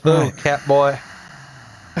 GTFO, cat boy.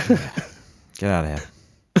 Get out of here.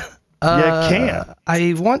 You can't.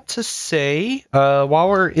 I want to say, while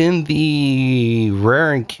we're in the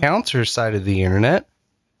rare encounter side of the internet,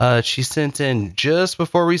 she sent in just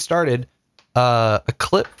before we started a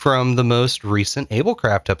clip from the most recent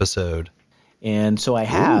Ablecraft episode. And so I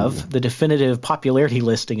have the definitive popularity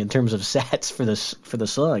listing in terms of sats for the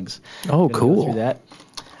songs. Oh, cool. Go through that.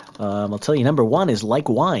 I'll tell you, number 1 is Like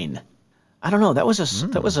Wine. I don't know. That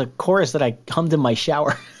was a chorus that I hummed in my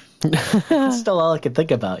shower. That's still all I could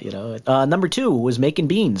think about, Number 2 was Making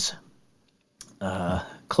Beans.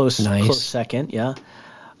 Close second, yeah.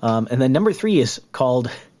 And then number 3 is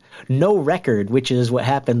called No Record, which is what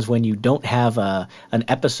happens when you don't have an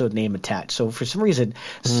episode name attached. So for some reason,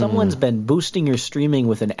 someone's been boosting your streaming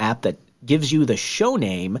with an app that gives you the show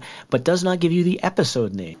name, but does not give you the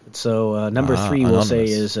episode name. So number 3 we'll say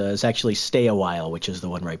is actually Stay a While, which is the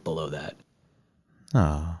one right below that.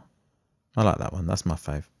 Oh, I like that one. That's my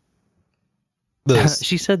fave.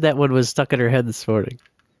 She said that one was stuck in her head this morning.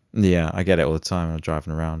 Yeah, I get it all the time when I'm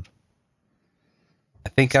driving around. I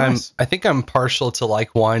think I'm partial to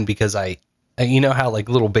Like Wine because you know how like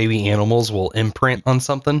little baby animals will imprint on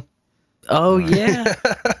something. Oh yeah,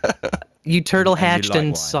 you turtle hatched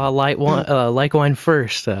and saw Like Wine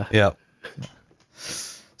first. Yep.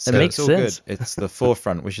 So it makes sense. Good. It's the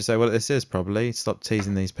forefront. We should say what this is. Probably stop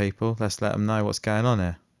teasing these people. Let's let them know what's going on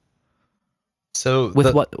here. So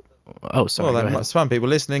what? Oh, sorry. Well, there must some people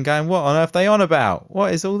listening going, "What on earth are they on about?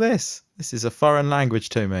 What is all this? This is a foreign language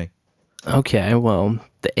to me." Okay, well,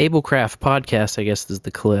 the Ablecraft podcast, I guess, is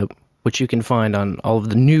the clip, which you can find on all of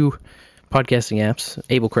the new podcasting apps.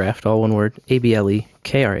 Ablecraft, all one word,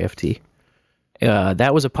 ABLEKRAFT.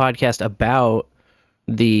 That was a podcast about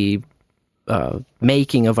the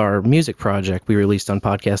making of our music project we released on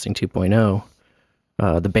Podcasting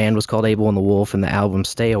 2.0. The band was called Abel and the Wolf, and the album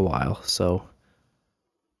Stay a While. So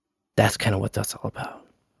that's kind of what that's all about.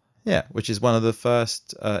 Yeah, which is one of the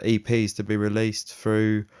first EPs to be released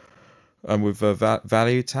through with a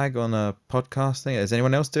value tag on a podcasting. Is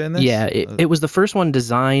anyone else doing this? Yeah, it was the first one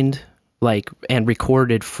designed and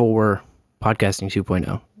recorded for Podcasting 2.0.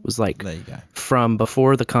 It was there you go. From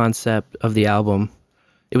before the concept of the album.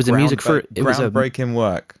 It was groundbreaking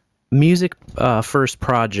work. Music first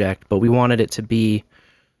project, but we wanted it to be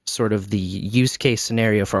sort of the use case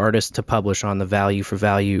scenario for artists to publish on the value for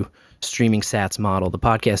value streaming sats model, the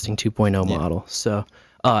Podcasting 2.0 model. So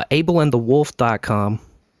ableandthewolf.com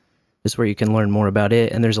is where you can learn more about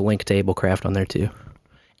it, and there's a link to Ablecraft on there too.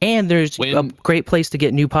 And there's a great place to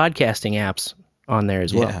get new podcasting apps on there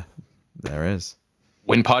as well. Yeah, there is.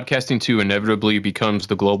 When Podcasting 2 inevitably becomes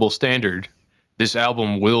the global standard, this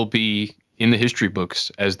album will be in the history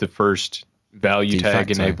books as the first value tag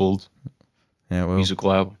enabled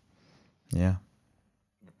musical album. Yeah.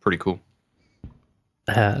 Pretty cool.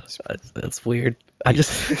 That's weird. I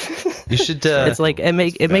just you should. It's like it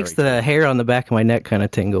makes the hair on the back of my neck kind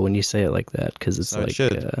of tingle when you say it like that because it's It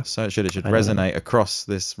should resonate across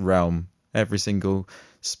this realm. Every single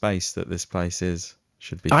space that this place is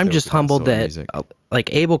should be. I'm just humbled that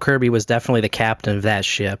Abel Kirby was definitely the captain of that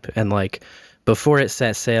ship, and before it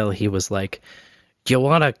set sail, he was like, "You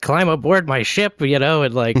want to climb aboard my ship?" And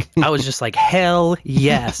I was just like, "Hell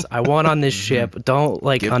yes, I want on this ship. Don't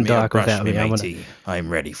undock without me. I'm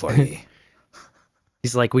ready for you."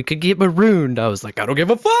 He's like, "We could get marooned." I was like, "I don't give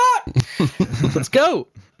a fuck. Let's go."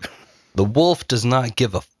 The wolf does not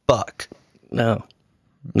give a fuck. No,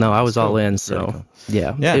 I was all in. So cool.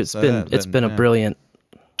 yeah, it's been a brilliant.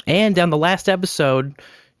 And on the last episode,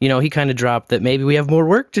 he kind of dropped that maybe we have more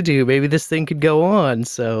work to do. Maybe this thing could go on.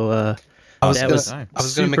 So that was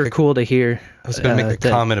super cool to hear. I was going to make a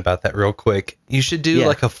comment about that real quick. You should do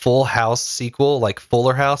like a Full House sequel, like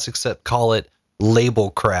Fuller House, except call it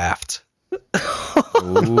Labelcraft.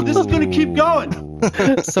 This is going to keep going.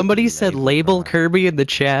 Somebody said Label Kirby in the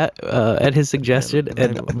chat at his suggestion,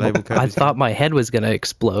 and I thought my head was going to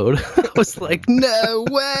explode. I was like, no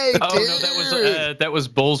way, dude. No, that was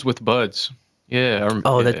Bulls with Buds. Yeah.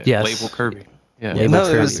 Label Kirby. Yeah. It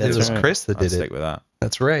was Chris that did it. Stick with that.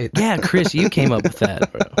 That's right. Yeah, Chris, you came up with that,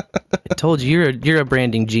 bro. I told you you're a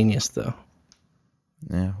branding genius, though.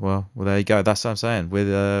 Yeah, well, there you go. That's what I'm saying. With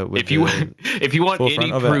if you want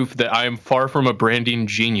any proof that I am far from a branding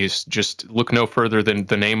genius, just look no further than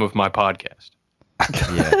the name of my podcast.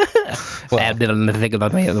 Yeah.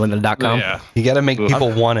 Abdil.com. Yeah. You got to make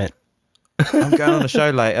people want it. I'm going on a show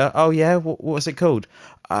later. Oh yeah, what's it called?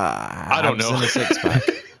 I don't know. In a six-pack.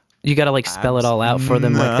 You got to spell it all out for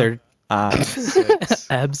them like they're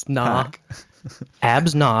abs nah.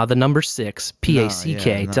 Abs nah, the number 6,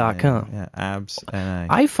 PACK.com. Yeah, abs NA.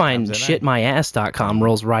 I find shitmyass.com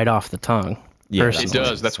rolls right off the tongue. Yeah, it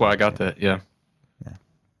does. That's why I got that. Yeah.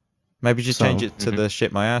 Maybe just change it to the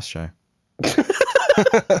Shit My Ass show.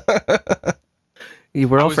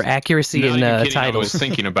 We're all for accuracy in titles. I was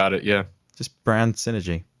thinking about it, yeah. Just brand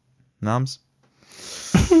synergy. Nums?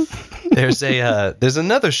 There's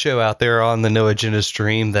another show out there on the No Agenda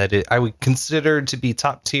stream that I would consider to be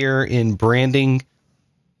top tier in branding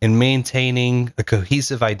and maintaining a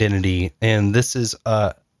cohesive identity. And this is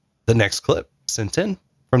the next clip sent in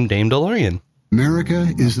from Dame DeLorean. America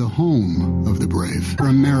is the home of the brave. For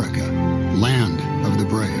America, land of the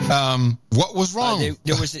brave. What was wrong?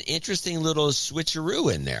 There was an interesting little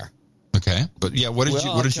switcheroo in there. Okay, but yeah, what did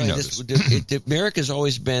you notice? America's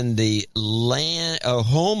always been the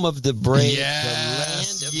home of the brave.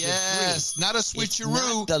 Yes, the land of the free. Not a switcheroo. It's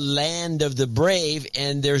not the land of the brave,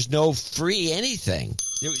 and there's no free anything.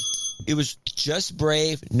 It was just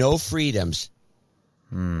brave, no freedoms.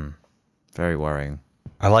 Very worrying.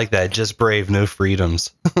 I like that. Just brave, no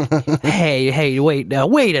freedoms. Hey, wait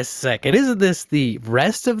a second. Isn't this the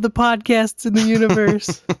rest of the podcasts in the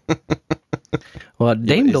universe? Well,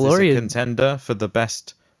 Dame DeLorean... Is this a contender for the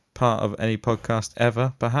best part of any podcast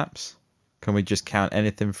ever, perhaps? Can we just count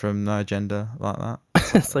anything from No Agenda like that?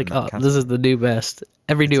 It's like, this is the new best.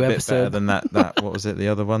 Every new episode. It's a bit better than that. What was it? The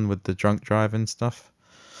other one with the drunk driving stuff?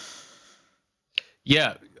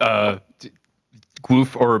 Yeah.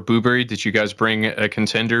 Goof or Booberry, did you guys bring a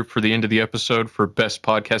contender for the end of the episode for best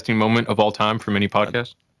podcasting moment of all time from any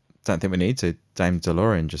podcast? Don't think we need to. Dame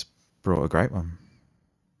DeLorean just brought a great one.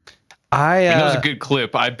 That was a good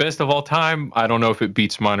clip. Best of all time. I don't know if it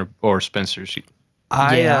beats mine or Spencer's.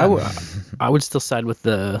 I would still side with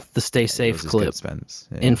the stay safe clip. Good, Spence.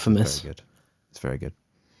 Yeah, Infamous. It's very good.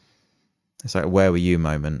 It's like, where were you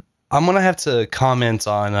moment. I'm gonna have to comment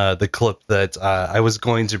on the clip that I was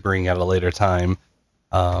going to bring at a later time,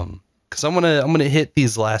 because I'm gonna hit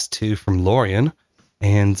these last two from Lorian,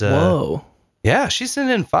 and whoa, yeah, she sent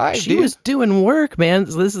in 5. She was doing work, man.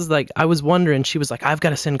 So this is like, I was wondering. She was like, I've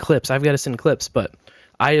got to send clips, but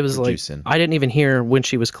I was Producing. like, I didn't even hear when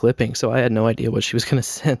she was clipping, so I had no idea what she was gonna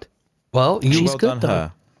send. Well, she's good though.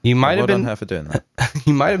 Her. You might have been her for doing that.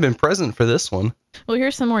 You might have been present for this one. Well,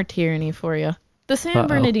 here's some more tyranny for you. The San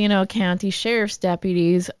Bernardino County Sheriff's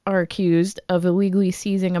deputies are accused of illegally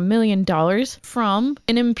seizing $1 million from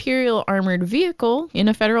an Imperial armored vehicle in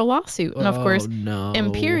a federal lawsuit. And of course,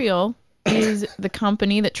 Imperial is the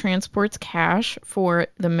company that transports cash for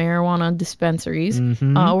the marijuana dispensaries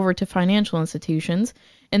over to financial institutions.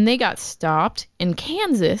 And they got stopped in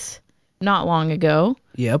Kansas not long ago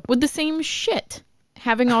with the same shit,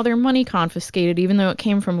 having all their money confiscated, even though it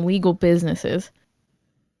came from legal businesses.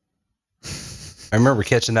 I remember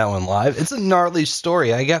catching that one live. It's a gnarly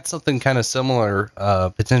story. I got something kind of similar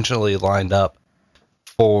potentially lined up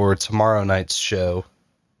for tomorrow night's show.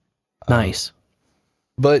 Nice.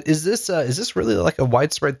 But is this really like a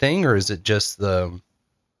widespread thing, or is it just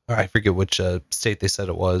I forget which state they said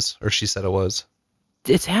it was, or she said it was?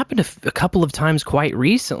 It's happened a couple of times quite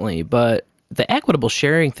recently, but the equitable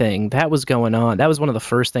sharing thing, that was going on. That was one of the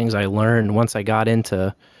first things I learned once I got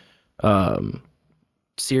into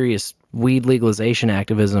serious weed legalization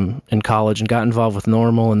activism in college and got involved with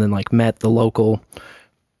NORML, and then like met the local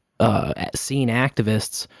scene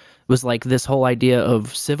activists. It was like this whole idea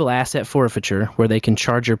of civil asset forfeiture, where they can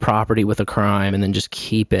charge your property with a crime and then just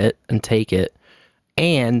keep it and take it,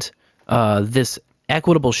 and this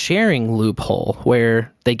equitable sharing loophole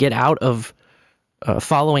where they get out of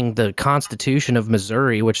following the Constitution of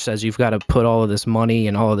Missouri, which says you've got to put all of this money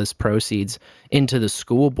and all of this proceeds into the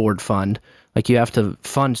school board fund. Like, you have to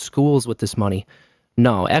fund schools with this money.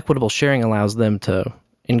 No, equitable sharing allows them to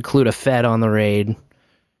include a Fed on the raid,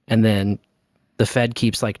 and then the Fed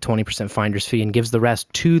keeps like 20% finder's fee and gives the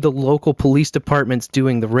rest to the local police departments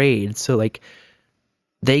doing the raid. So like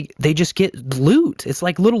they just get loot. It's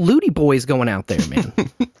like little looty boys going out there, man.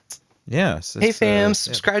 Yes. Hey fam,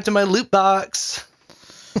 subscribe to my loot box.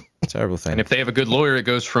 Terrible thing. And if they have a good lawyer, it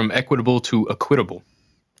goes from equitable to acquittable.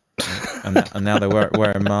 And now they're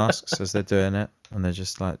wearing masks as they're doing it, and they're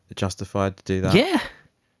just like justified to do that. Yeah,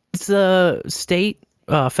 it's a state,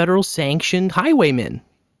 federal sanctioned highwaymen.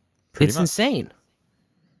 It's insane.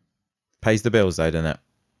 Pays the bills though, doesn't it?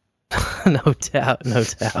 No doubt, no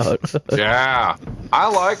doubt. Yeah, I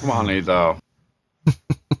like money though.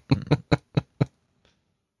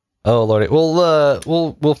 Oh Lordy,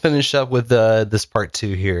 we'll finish up with this part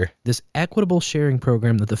 2 here. This equitable sharing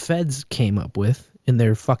program that the feds came up with in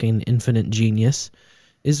their fucking infinite genius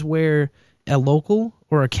is where a local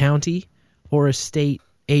or a county or a state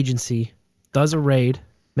agency does a raid,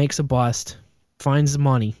 makes a bust, finds the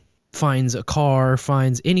money, finds a car,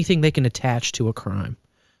 finds anything they can attach to a crime.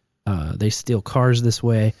 They steal cars this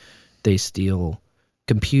way. They steal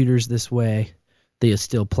computers this way. They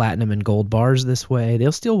steal platinum and gold bars this way.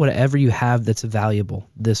 They'll steal whatever you have that's valuable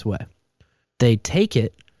this way. They take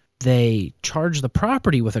it. They charge the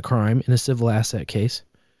property with a crime in a civil asset case.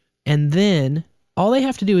 And then all they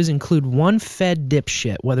have to do is include one Fed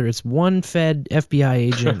dipshit, whether it's one Fed FBI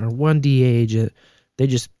agent or one DA agent. They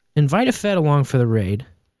just invite a Fed along for the raid.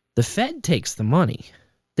 The Fed takes the money.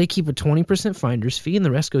 They keep a 20% finder's fee, and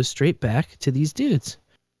the rest goes straight back to these dudes.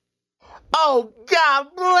 Oh, God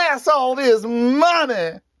bless all this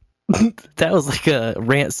money. That was like a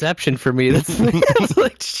rantception for me. That's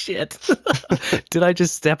like, shit. Did I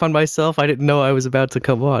just step on myself? I didn't know I was about to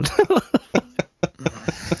come on.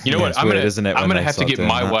 You know what? I'm weird, gonna isn't it, I'm when gonna they have to start get doing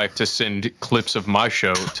my that? wife to send clips of my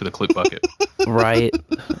show to the clip bucket. Right.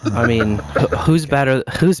 I mean, who's better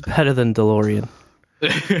than DeLorean?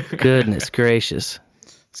 Goodness gracious.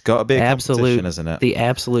 It's got to be a Absolute, competition, isn't it? The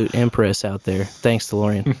absolute empress out there. Thanks,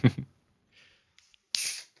 DeLorean.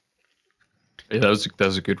 Yeah, that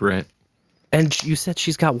was a good rant. And you said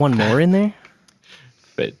she's got one more in there?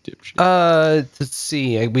 Fed dipshit. Let's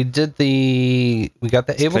see. We got the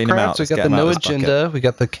Able clean 'em out. Crabs, we Let's got get the 'em out No of this bucket. Agenda, we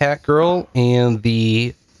got the Cat Girl, and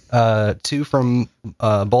the two from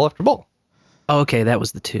Bowl After Bowl. Oh, okay, that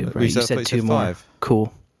was the two. Right? You said said two more. 5.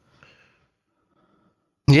 Cool.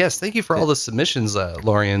 Yes, thank you for all the submissions,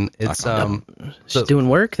 Lorian. It's She's doing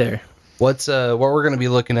work there. what we're going to be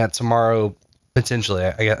looking at tomorrow potentially.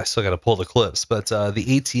 I still got to pull the clips, but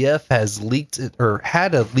the ATF has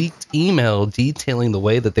had a leaked email detailing the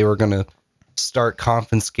way that they were going to start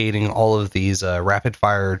confiscating all of these rapid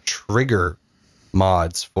fire trigger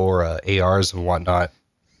mods for ARs and whatnot.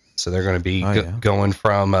 So they're going to be going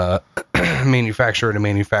from manufacturer to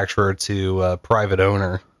manufacturer to private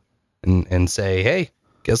owner and say, hey,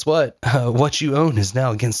 guess what? What you own is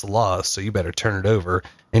now against the law, so you better turn it over.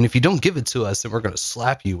 And if you don't give it to us, then we're going to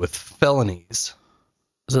slap you with felonies.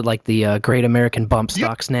 Is it like the Great American Bump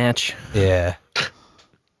Stock Snatch? Yeah.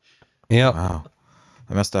 Yep. Wow.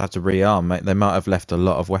 They must have had to rearm, mate. They might have left a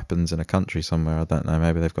lot of weapons in a country somewhere. I don't know.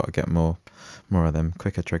 Maybe they've got to get more of them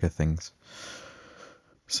quicker trigger things.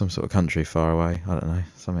 Some sort of country far away. I don't know.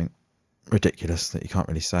 Something ridiculous that you can't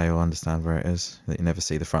really say or understand where it is, that you never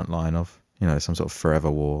see the front line of. You know, some sort of forever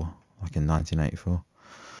war, like in 1984.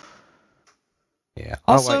 Yeah.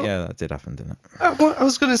 Also, yeah, that did happen, didn't it? I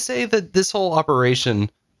was going to say that this whole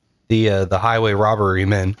operation, the highway robbery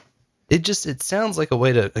men, it sounds like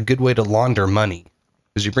a good way to launder money.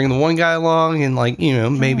 Because you bring the one guy along and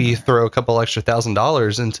maybe you throw a couple extra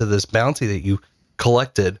 $1,000 into this bounty that you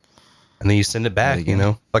collected, and then you send it back,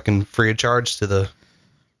 fucking free of charge to the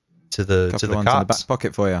cops. In the back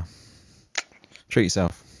pocket for you. Treat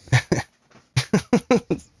yourself.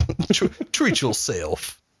 Treat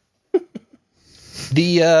yourself.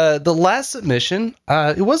 The last submission,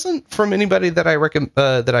 it wasn't from anybody that I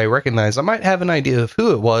recognize. I might have an idea of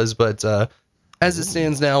who it was, but as it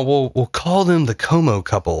stands now, we'll call them the Como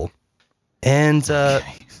couple. And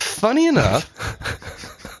funny enough,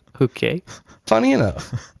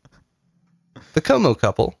 the Como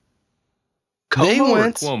couple. Como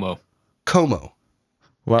or Cuomo? Como.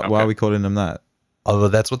 Why are we calling them that? Although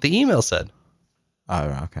that's what the email said. Oh,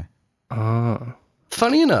 right, okay.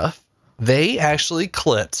 Funny enough, they actually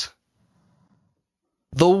clipped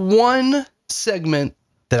the one segment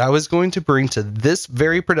that I was going to bring to this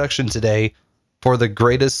very production today for the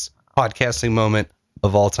greatest podcasting moment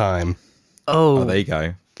of all time. Oh, there you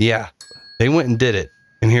go. Yeah, they went and did it,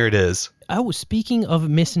 and here it is. Oh, speaking of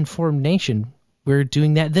Misinformed Nation, we're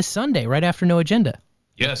doing that this Sunday, right after No Agenda.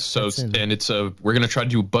 Yes, so we're gonna try to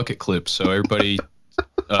do bucket clips, so everybody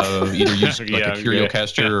either use like a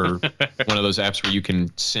CurioCaster or one of those apps where you can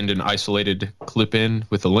send an isolated clip in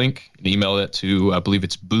with a link and email that to, I believe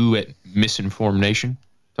it's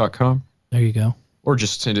boo@misinformednation.com. There you go. Or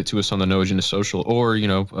just send it to us on the No Agenda Social. Or,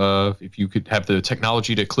 if you could have the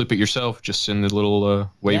technology to clip it yourself, just send the little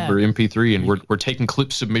WAV or MP3, and we're taking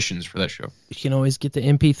clip submissions for that show. You can always get the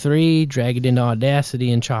MP3, drag it into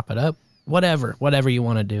Audacity, and chop it up. Whatever you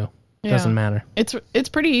want to do. Yeah. Doesn't matter. It's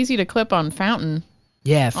pretty easy to clip on Fountain.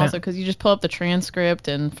 Yeah. Also, because you just pull up the transcript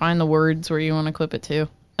and find the words where you want to clip it to.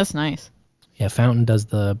 That's nice. Yeah, Fountain does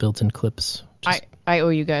the built-in clips. I owe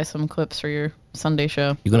you guys some clips for your Sunday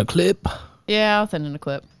show. You gonna clip? Yeah, I'll send in a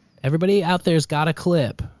clip. Everybody out there's got a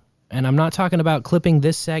clip. And I'm not talking about clipping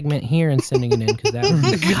this segment here and sending it in, because that would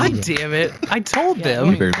be God damn it. I told them.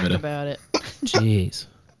 Don't even think about it. Jeez.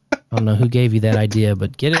 I don't know who gave you that idea,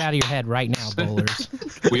 but get it out of your head right now, bowlers.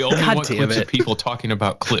 We only want clips of people talking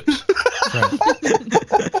about clips.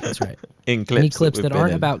 That's right. In clips Any clips that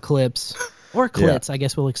aren't in. about clips or clits, I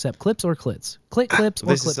guess we'll accept clips or clits. Clips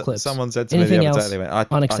or clips. Someone said to Anything me the else, other day, I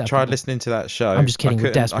unacceptable. tried listening to that show. I'm just kidding.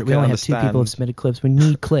 We're desperate. We only have 2 people who have submitted clips. We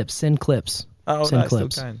need clips. Send clips. Oh, send no,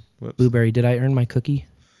 clips. still can. Whoops. Blueberry, did I earn my cookie?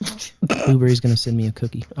 Blueberry's going to send me a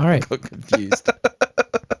cookie. All right. I'm confused.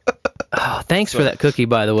 Oh, Thanks for that cookie,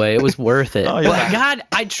 by the way. It was worth it. Oh, yeah. But God,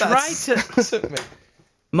 I tried to.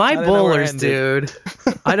 My bowlers, dude.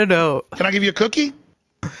 I don't know. Can I give you a cookie?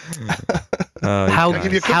 How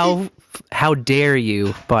dare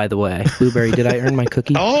you? By the way, Blueberry, did I earn my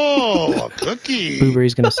cookie? Oh, a cookie.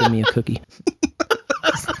 Blueberry's gonna send me a cookie.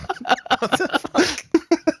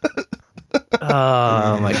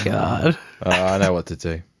 Oh my God. I know what to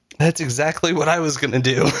do. That's exactly what I was gonna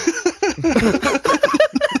do.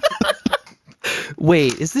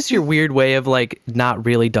 Wait, is this your weird way of like not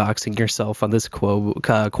really doxing yourself on this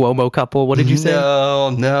Cuomo couple? What did you say?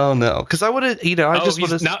 No. Because I would have, I just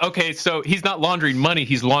would have. Okay, so he's not laundering money;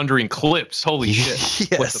 he's laundering clips. Holy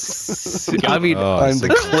shit! Yes. I mean, I'm the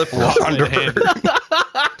clip launderer.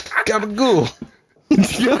 Gabagool.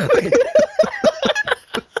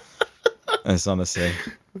 It's honestly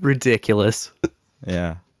ridiculous.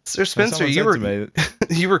 Yeah. Sir Spencer, you were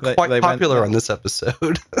quite popular on this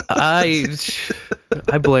episode. I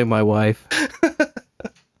blame my wife.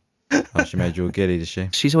 Oh, she made you all giddy, did she?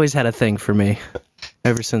 She's always had a thing for me,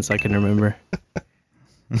 ever since I can remember.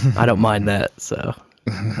 I don't mind that. So,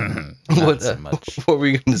 what were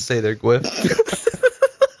you going to say there, Gwiff?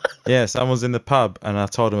 Yeah, someone was in the pub and I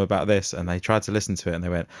told them about this and they tried to listen to it and they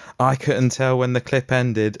went, I couldn't tell when the clip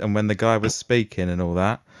ended and when the guy was speaking and all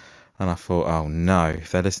that. And I thought, oh no,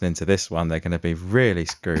 if they're listening to this one, they're going to be really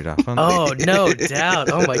screwed up, aren't they? Oh, no doubt.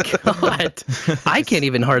 Oh my God. I can't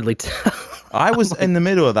even hardly tell. I was in the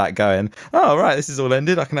middle of that going, oh, right, this is all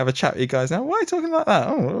ended. I can have a chat with you guys now. Why are you talking like that?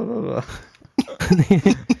 Oh,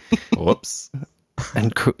 whoops.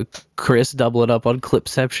 And Chris doubling up on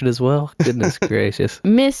Clipception as well. Goodness gracious.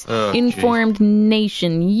 Misinformed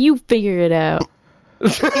nation. You figure it out.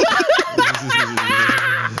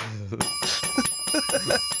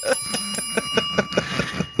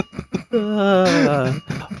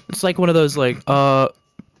 It's like one of those like, well,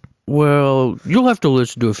 you'll have to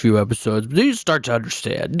listen to a few episodes, but then you start to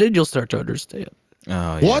understand. Then you'll start to understand.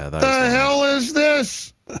 Oh, yeah, what the hell is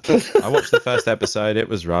this? I watched the first episode. It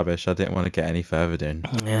was rubbish. I didn't want to get any further in.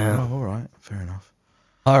 Yeah. Oh, all right. Fair enough.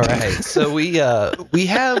 All right. So we have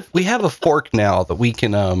a fork now that we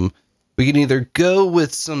can either go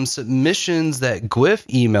with some submissions that Gwiff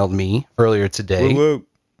emailed me earlier today. Woo-woo.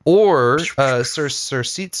 Or, Sir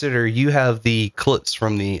Seat Sitter, you have the clips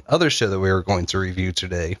from the other show that we were going to review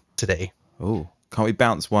today. Oh, can't we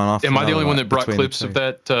bounce one off? Am I the only one that brought clips of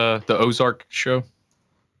that, the Ozark show?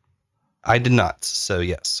 I did not. So,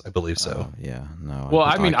 yes, I believe so. Oh, yeah, no. Well,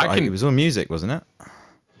 I can. It was all music, wasn't it?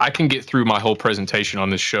 I can get through my whole presentation on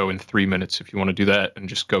this show in 3 minutes if you want to do that and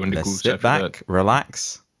just go into Google. Sit back,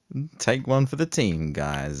 relax, take one for the team,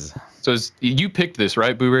 guys. So you picked this,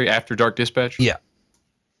 right, Boo-Ray, After Dark Dispatch? Yeah.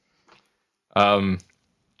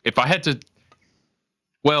 If I had to,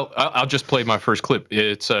 well, I'll just play my first clip.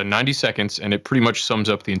 It's 90 seconds, and it pretty much sums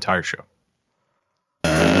up the entire show.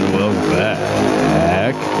 And welcome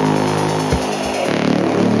back.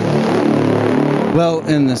 Well,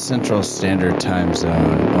 in the Central Standard Time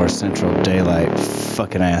Zone, or Central Daylight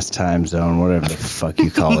fucking ass time zone, whatever the fuck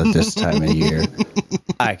you call it this time of year,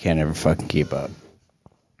 I can't ever fucking keep up.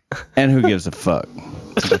 And who gives a fuck?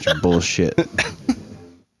 It's a bunch of bullshit.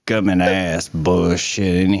 Government ass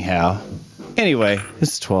bullshit anyhow. Anyway,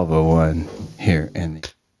 it's 12:01 here in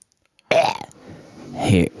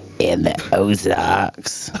the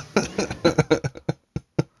Ozarks.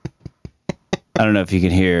 I don't know if you can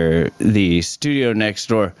hear the studio next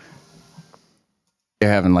door. They're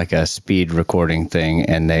having like a speed recording thing,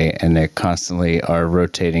 and they constantly are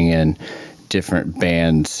rotating in different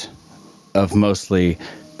bands of mostly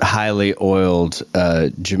highly oiled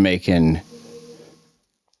Jamaican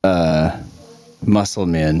muscle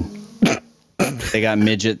men. They got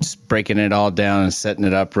midgets breaking it all down and setting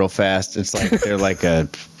it up real fast. It's like they're like a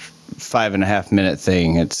 5.5 minute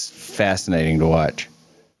thing. It's fascinating to watch.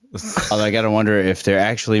 Although I gotta wonder if they're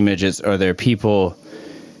actually midgets or they're people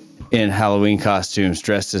in Halloween costumes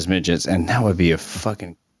dressed as midgets, and that would be a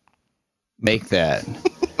fucking make that.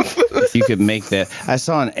 If you could make that. I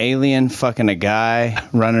saw an alien fucking a guy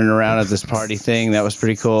running around at this party thing. That was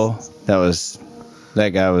pretty cool. He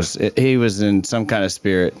was in some kind of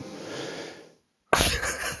spirit.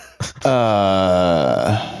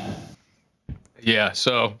 Yeah,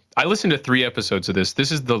 so I listened to 3 episodes of this.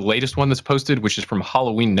 This is the latest one that's posted, which is from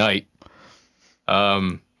Halloween night.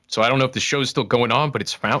 So I don't know if the show is still going on, but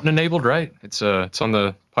it's fountain enabled, right? It's on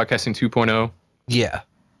the Podcasting 2.0. Yeah.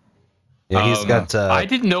 Yeah, he's got. I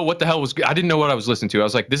didn't know what the hell I didn't know what I was listening to. I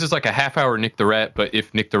was like, this is like a half hour Nick the Rat, but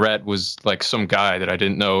if Nick the Rat was like some guy that I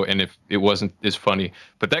didn't know, and if it wasn't as funny.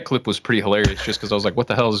 But that clip was pretty hilarious, just because I was like, what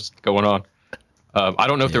the hell is going on? I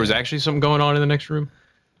don't know if there was actually something going on in the next room.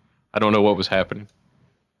 I don't know what was happening.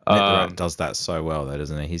 Nick the Rat does that so well, though,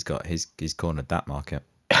 doesn't he? He's cornered that market.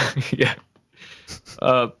 Yeah.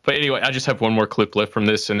 But anyway, I just have one more clip left from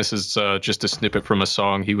this, and this is just a snippet from a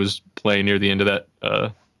song he was playing near the end of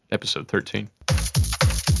that episode 13.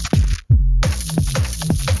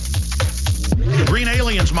 Green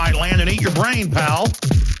aliens might land and eat your brain, pal.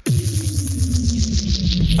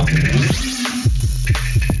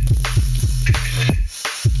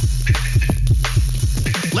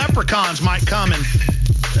 Leprechauns might come and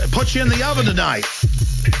put you in the oven tonight.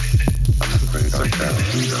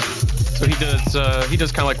 So he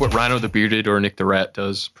does kind of like what Rhino the Bearded or Nick the Rat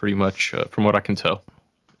does, pretty much, from what I can tell.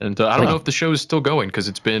 And I don't know if the show is still going because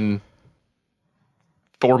it's been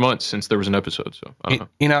 4 months since there was an episode. So I don't know.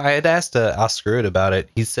 You know, I had asked Oscar about it.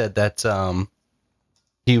 He said that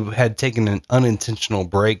he had taken an unintentional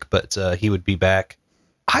break, but he would be back.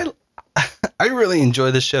 I really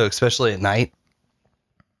enjoy this show, especially at night.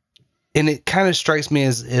 And it kind of strikes me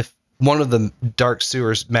as if one of the Dark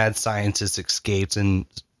Sewers mad scientists escaped and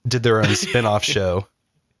did their own spin-off show.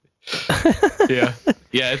 Yeah,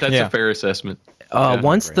 that's a fair assessment.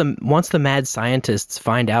 Once the mad scientists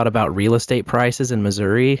find out about real estate prices in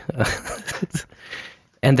Missouri,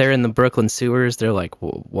 and they're in the Brooklyn sewers, they're like,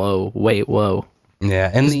 whoa.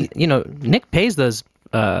 Yeah, and Nick pays those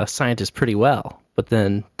scientists pretty well, but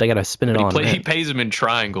then they got to spin it on. He pays them in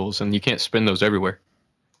triangles, and you can't spin those everywhere.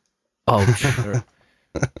 Oh, sure.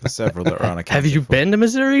 Several that are on a. Have you been to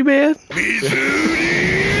Missouri, man?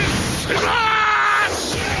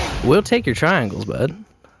 We'll take your triangles, bud.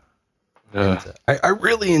 I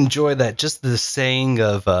really enjoy that. Just the saying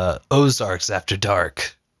of Ozarks after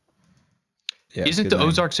dark. Yeah, isn't the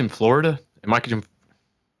Ozarks in Florida?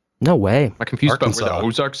 No way. Am I confused about where the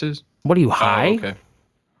Ozarks is? What are you, high? Oh, okay.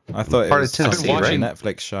 I thought part it was of Tennessee, a right?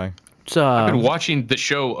 Netflix show. I've been watching the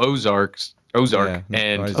show Ozark,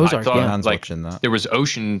 and I thought like there was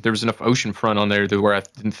enough ocean front on there where I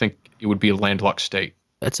didn't think it would be a landlocked state.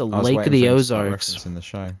 It's a Lake of the Ozarks. In the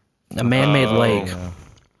show. A man-made lake,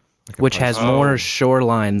 which has more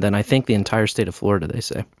shoreline than I think the entire state of Florida, they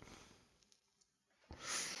say.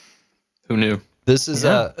 Who knew? This is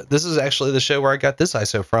actually the show where I got this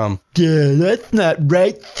ISO from. Yeah, that's not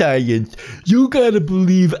right, science. You gotta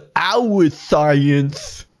believe our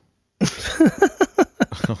science.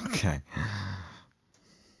 Okay.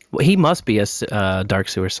 Well, he must be a dark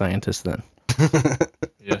sewer scientist then.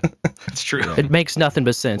 Yeah, it's true. It makes nothing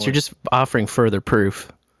but sense. You're just offering further proof.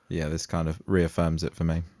 Yeah, this kind of reaffirms it for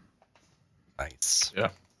me. Nice. Yeah.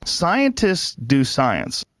 Scientists do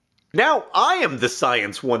science. Now I am the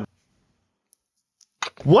science one.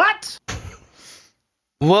 What?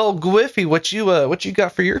 Well, Gwiffy, what you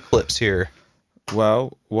got for your clips here?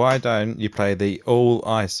 Well, why don't you play the all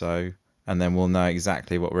ISO, and then we'll know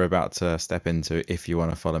exactly what we're about to step into if you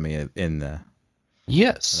want to follow me in there.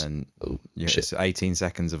 Yes. And then it's 18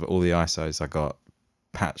 seconds of all the ISOs I got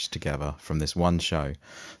patched together from this one show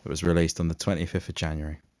that was released on the 25th of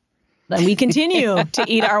January. And we continue to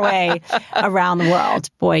eat our way around the world.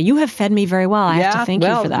 Boy, you have fed me very well. I have to thank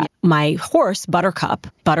you for that. My horse,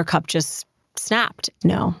 Buttercup just snapped.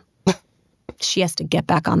 No, she has to get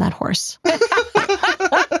back on that horse.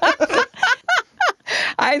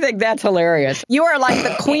 I think that's hilarious. You are like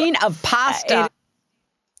the queen of pasta.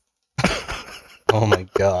 Oh my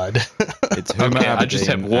God. It's okay, I just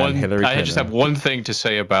have one thing to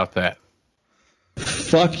say about that.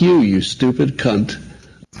 Fuck you, you stupid cunt.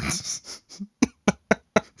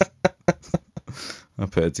 I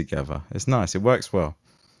put it together. It's nice. It works well.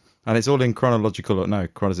 And it's all in chronological. No,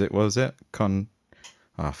 was it? Oh,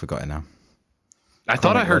 I forgot it now. I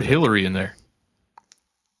thought I heard Hillary in there.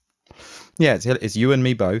 Yeah, it's you and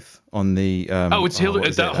me both on the. It's Hillary.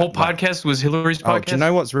 That whole podcast was Hillary's podcast. Oh, do you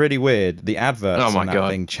know what's really weird? The adverts on that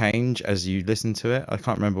thing change as you listen to it. I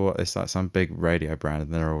can't remember what it's like. Some big radio brand,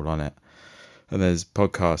 and they're all on it. And there's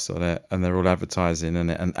podcasts on it, and they're all advertising in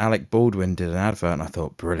it. And Alec Baldwin did an advert, and I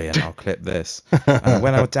thought, brilliant, I'll clip this. And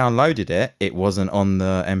when I downloaded it, it wasn't on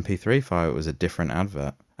the MP3 file. It was a different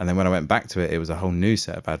advert. And then when I went back to it, it was a whole new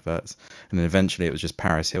set of adverts. And then eventually it was just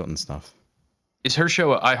Paris Hilton stuff. Is her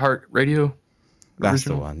show at iHeartRadio? That's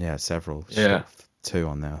the one, yeah, several. Yeah. 2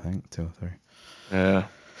 on there, I think, 2 or 3. Yeah.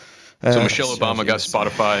 So Michelle Obama got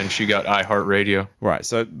Spotify and she got iHeartRadio. Right.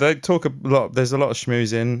 So they talk a lot. There's a lot of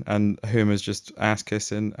schmoozing and Huma's just ass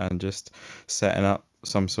kissing and just setting up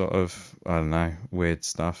some sort of, I don't know, weird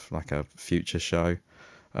stuff like a future show.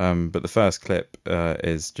 But the first clip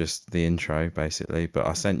is just the intro, basically. But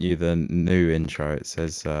I sent you the new intro. It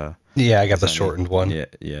says. Yeah, I got the shortened one.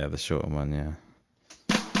 Yeah, the shortened one. Yeah.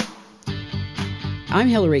 I'm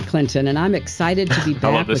Hillary Clinton, and I'm excited to be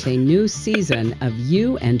back with a new season of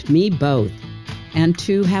You and Me Both, and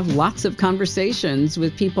to have lots of conversations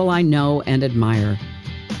with people I know and admire.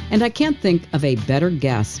 And I can't think of a better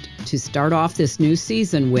guest to start off this new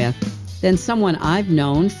season with than someone I've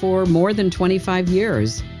known for more than 25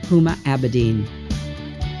 years, Huma Abedin.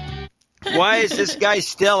 Why is this guy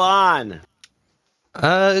still on?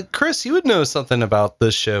 Chris, you would know something about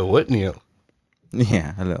this show, wouldn't you?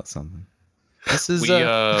 Yeah, a little something. This is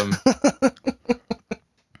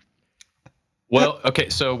well, okay,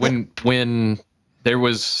 so when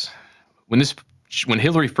Hillary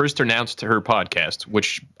first announced her podcast,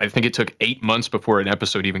 which I think it took 8 months before an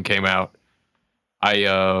episode even came out,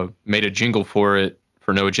 I made a jingle for it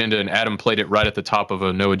for No Agenda, and Adam played it right at the top of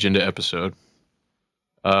a No Agenda episode.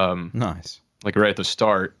 Nice. Like right at the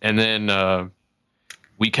start. And then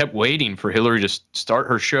we kept waiting for Hillary to start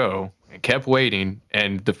her show, and kept waiting.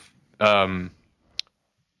 And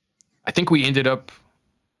I think we ended up,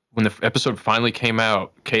 when the episode finally came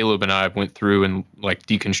out, Caleb and I went through and like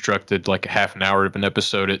deconstructed like a half an hour of an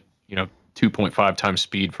episode at 2.5 times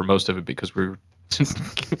speed for most of it, because we were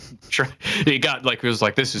it was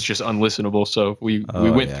like, this is just unlistenable. So we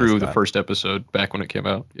went through the first episode back when it came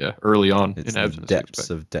out. Yeah, early on. It's in the depths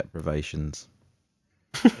of deprivations.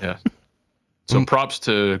 Yeah. So props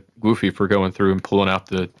to Goofy for going through and pulling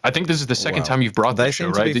out I think this is the second time you've brought this show,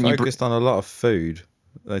 right? They seem to be focused on a lot of food.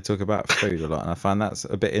 They talk about food a lot, and I find that's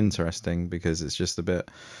a bit interesting, because it's just a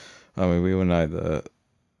bit. I mean, we all know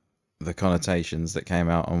the connotations that came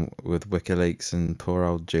out with WikiLeaks and poor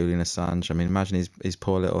old Julian Assange. I mean, imagine his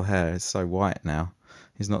poor little hair is so white now.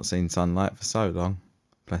 He's not seen sunlight for so long.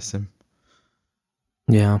 Bless him.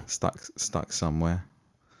 Yeah. Stuck somewhere.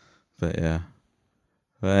 But yeah.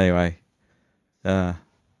 But anyway,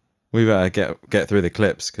 we better get through the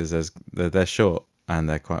clips, because they're short, and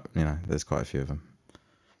they're quite, there's quite a few of them.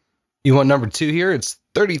 You want number 2 here? It's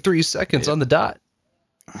 33 seconds on the dot.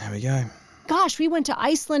 There we go. Gosh, we went to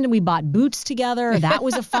Iceland and we bought boots together. That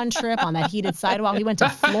was a fun trip on that heated sidewalk. We went to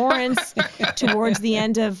Florence towards the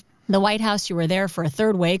end of the White House. You were there for a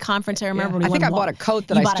Third Way conference, I remember. Yeah. I think I bought a coat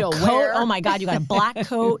that I still wear. Oh, my God, you got a black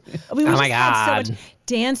coat. We oh, my had so much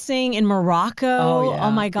dancing in Morocco.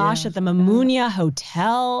 Oh my gosh, at the Mamounia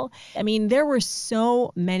Hotel. I mean, there were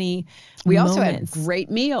so many We moments. also had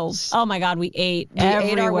great meals. Oh, my God, we ate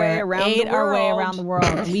everywhere. Ate our way around the world.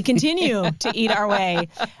 And we continue to eat our way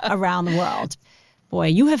around the world. Boy,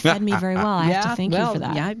 you have fed me very well. I have to thank you for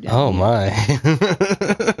that. Yeah, oh, my.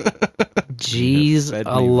 Jeez,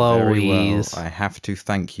 Aloise. Well. I have to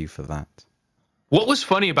thank you for that. What was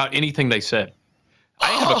funny about anything they said?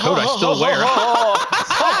 I have a coat I still wear.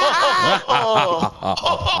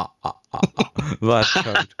 Last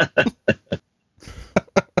coat.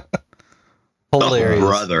 Hilarious. Oh,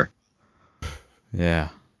 brother. Yeah.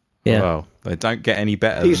 Yeah. Well, they don't get any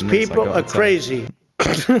better. These than this, people are crazy.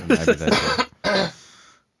 Maybe they do.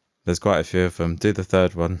 There's quite a few of them. Do the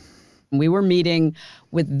third one. We were meeting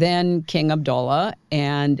with then King Abdullah,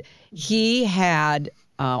 and he had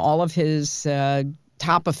all of his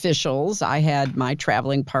top officials. I had my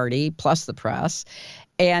traveling party plus the press,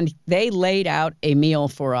 and they laid out a meal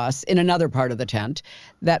for us in another part of the tent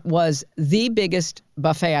that was the biggest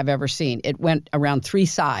buffet I've ever seen. It went around 3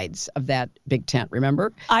 sides of that big tent,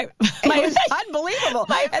 remember? It was unbelievable.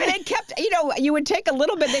 And they kept, you would take a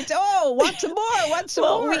little bit, they'd say, oh, want some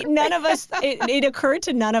more. None of us, it occurred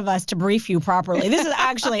to none of us to brief you properly. This is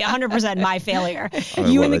actually 100% my failure.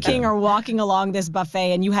 You and the king are walking along this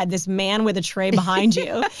buffet, and you had this man with a tray behind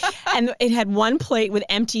you, and it had one plate with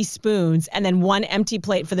empty spoons, and then one empty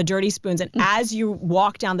plate for the dirty spoons. And as you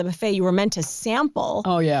walk down the buffet, you were meant to sample.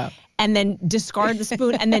 Oh, yeah. And then discard the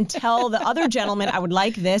spoon, and then tell the other gentleman, I would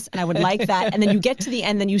like this and I would like that. And then you get to the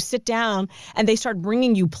end, then you sit down, and they start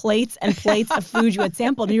bringing you plates and plates of food you had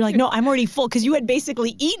sampled. And you're like, no, I'm already full, because you had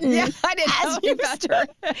basically eaten I didn't as you stood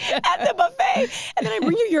at the buffet. And then I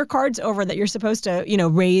bring you your cards over that you're supposed to,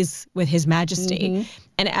 raise with His Majesty. Mm-hmm.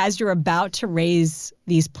 And as you're about to raise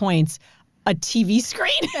these points, a TV screen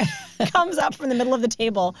comes up from the middle of the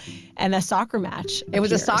table, and a soccer match It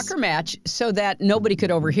was a appears. soccer match so that nobody could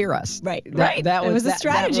overhear us. Right. That It was a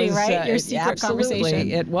strategy, right? Your secret absolutely,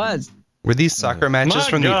 conversation. It was. Were these soccer matches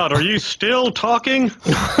from God, are you still talking?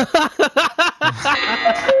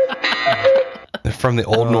 from the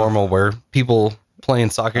old normal, where people playing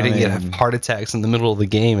soccer didn't get heart attacks in the middle of the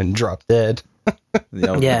game and drop dead? The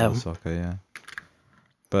old soccer, yeah.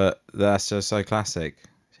 But that's just so classic.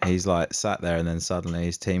 He's like sat there, and then suddenly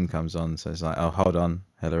his team comes on. So it's like, oh, hold on,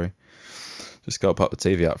 Hillary. Just got to pop the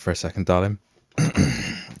TV up for a second, darling.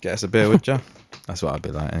 Get us a beer, would you? That's what I'd be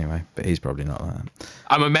like anyway, but he's probably not like that.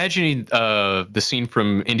 I'm imagining the scene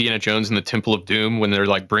from Indiana Jones and the Temple of Doom when they're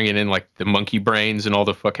like bringing in like the monkey brains and all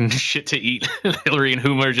the fucking shit to eat. Hillary and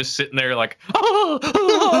Homer are just sitting there like,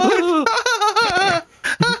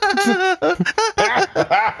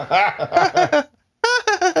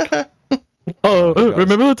 Oh,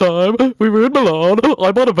 remember the time we were in Milan?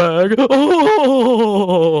 I bought a bag.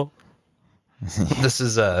 Oh. This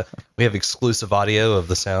is we have exclusive audio of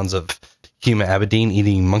the sounds of Huma Abedin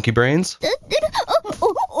eating monkey brains.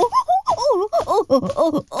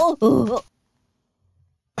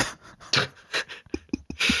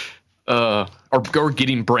 Or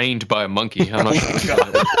getting brained by a monkey. I'm not sure.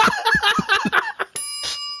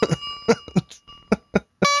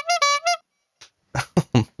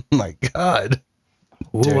 Oh my God.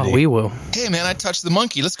 We will. Hey man, I touched the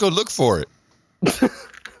monkey. Let's go look for it.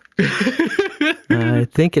 I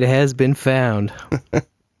think it has been found.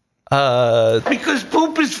 Because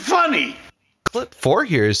poop is funny. Clip 4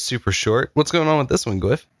 here is super short. What's going on with this one,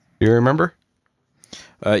 Glyph? You remember?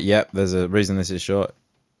 Yep, there's a reason this is short.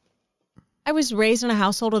 I was raised in a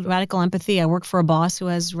household with radical empathy. I work for a boss who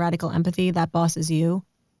has radical empathy. That boss is you.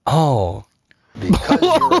 Oh. Because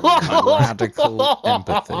you're radical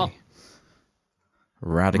empathy.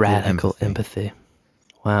 Radical empathy.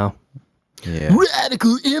 Wow. Yeah.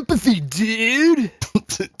 Radical empathy, dude.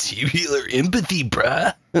 Tubular empathy,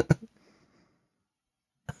 bruh.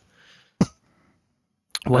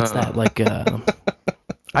 What's that? Like,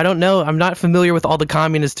 I don't know. I'm not familiar with all the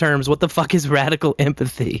communist terms. What the fuck is radical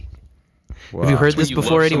empathy? Wow. Have you heard this You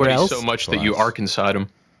before love anywhere somebody else? so much that you Arkansas them.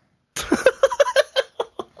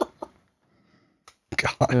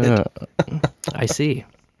 God. I see.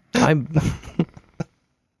 I'm.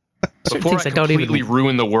 Before I completely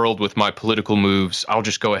ruin the world with my political moves, I'll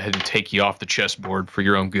just go ahead and take you off the chessboard for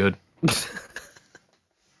your own good.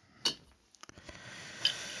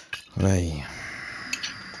 Hey.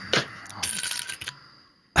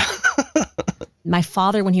 My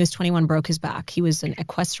father, when he was 21, broke his back. He was an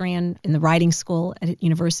equestrian in the riding school at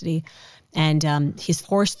university, and his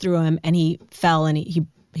horse threw him, and he fell, and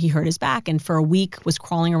he hurt his back, and for a week was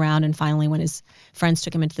crawling around. And finally, when his friends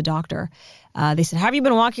took him into the doctor, they said, "Have you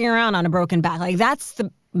been walking around on a broken back?" Like, that's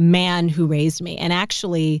the man who raised me. And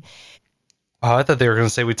actually, oh, I thought they were going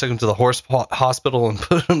to say we took him to the horse hospital and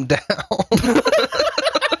put him down.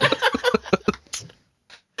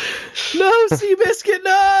 No, Seabiscuit, no!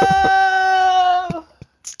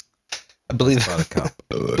 I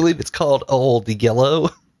believe it's called Old Yellow.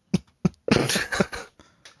 I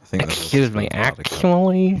think Excuse me,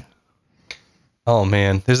 actually. Oh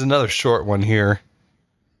man, there's another short one here.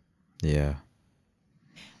 Yeah.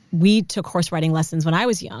 we took horse riding lessons when I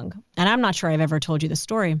was young, and I'm not sure I've ever told you the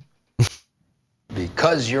story.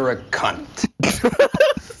 Because you're a cunt.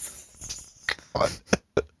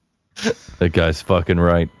 That guy's fucking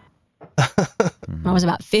right. When I was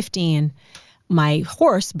about 15, my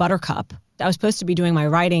horse, Buttercup, I was supposed to be doing my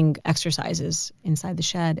riding exercises inside the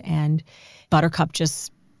shed, and Buttercup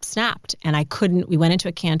just snapped, and I couldn't. We went into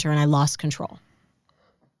a canter, and I lost control.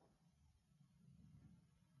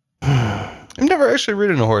 I've never actually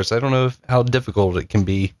ridden a horse. I don't know how difficult it can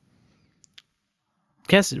be. I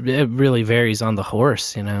guess it really varies on the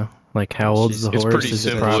horse, you know? Like, how old is the horse? Pretty is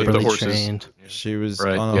it simple with properly the horses. trained? She was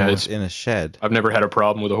Right, on a horse in a shed. I've never had a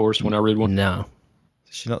problem with a horse when I rid one. No.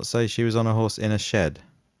 Did she not say she was on a horse in a shed?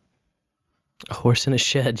 A horse in a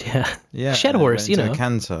shed, yeah. Yeah. Shed and it horse, went you into know. a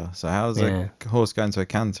canter. So how does a horse go into a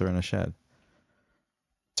canter in a shed?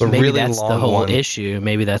 It's a Maybe really that's long the whole one. issue.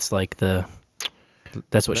 Maybe that's like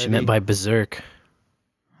that's what she meant by berserk.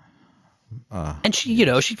 And she, you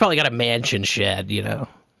know, she's probably got a mansion shed, you know.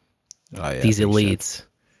 Oh, yeah, These big elites. shed.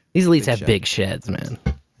 These elites Big have shed. big sheds, man.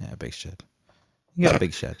 Yeah, big shed. You got a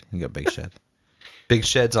big shed. You got a big shed. Big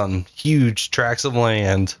sheds on huge tracts of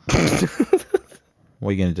land. What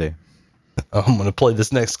are you going to do? I'm going to play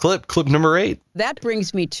this next clip, clip number 8. That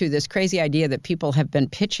brings me to this crazy idea that people have been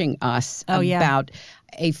pitching us yeah. about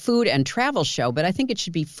a food and travel show, but I think it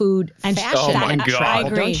should be food And fashion Oh my and God. travel, I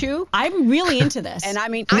agree. don't you? I'm really into this. And I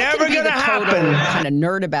mean, Never I can be gonna the total happen. kind of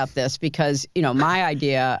nerd about this because, you know, my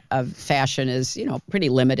idea of fashion is, you know, pretty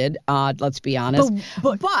limited, let's be honest.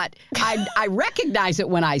 But I recognize it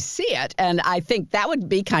when I see it, and I think that would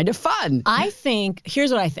be kind of fun.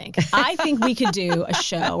 Here's what I think. I think we could do a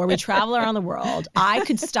show where we travel around the world. I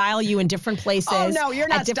could style you in different places. Oh, no, you're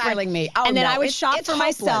not styling me. Oh, and then no, I would it's- shop it's for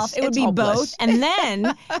hopeless. myself. It would It's be hopeless. both.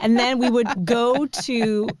 And then we would go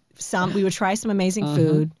to we would try some amazing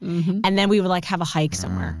food, and then we would like have a hike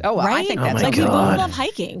somewhere. Oh, well, I right? think Oh that's my like we both God. love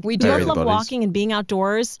hiking. We do. do. We both love Everybody's- walking and being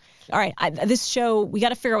outdoors. All right, this show, we got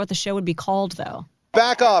to figure out what the show would be called, though.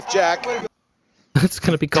 Back off, Jack. It's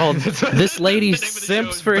going to be called This Lady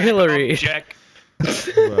Simps for Hillary. Jack.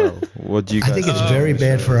 Well, what do you guys I think it's very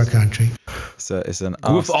bad for our country. So it's an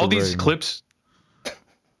With all these clips.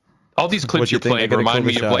 All these What clips do you you're think playing they're gonna remind call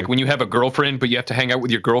me the of show? like when you have a girlfriend, but you have to hang out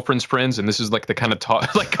with your girlfriend's friends, and this is like the kind of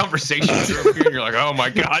talk, like conversations you're over here, and you're like, oh my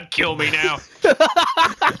God, kill me now.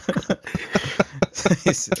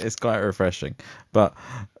 it's quite refreshing. But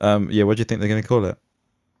yeah, what do you think they're going to call it?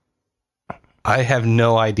 I have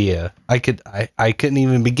no idea. I couldn't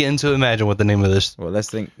even begin to imagine what the name of this. Well,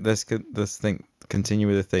 let's think. Continue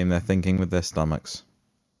with the theme. They're thinking with their stomachs.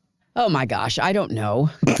 Oh my gosh, I don't know.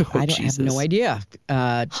 I have no idea.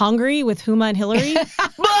 Hungry with Huma and Hillary?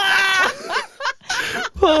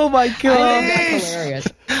 Oh my I think God. that's hilarious.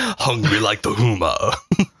 Hungry like the Huma.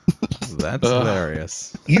 That's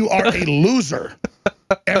hilarious. You are a loser.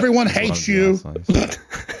 Everyone hates you.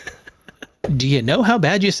 Do you know how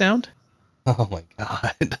bad you sound? Oh my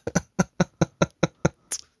God.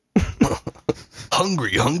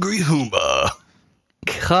 Hungry Huma.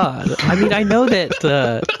 God. I mean, I know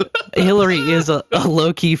that Hillary is a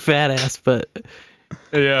low-key fat ass, but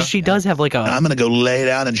she does have like a... I'm going to go lay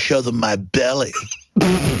down and show them my belly.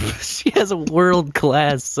 She has a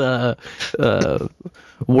world-class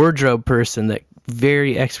wardrobe person that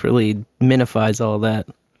very expertly minifies all that.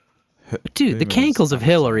 Dude, the cankles of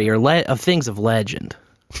Hillary are things of legend.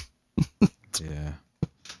 Yeah.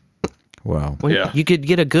 Wow. You could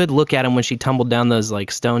get a good look at him when she tumbled down those like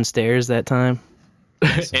stone stairs that time.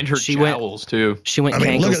 And her jowls too. She went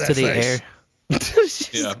cankles to the air.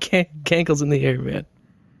 Cankles in the air, man.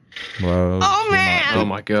 Well, oh man! Oh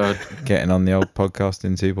my God! Getting on the old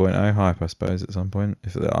podcasting 2.0 hype, I suppose, at some point,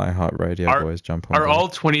 if the iHeartRadio boys jump on. Are all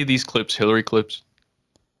 20 of these clips Hillary clips?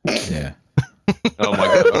 Yeah. Oh my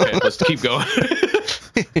God! Okay, let's keep going.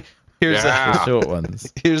 Here's the short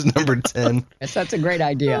ones. Here's number 10. Yes, that's a great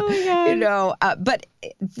idea. You know, but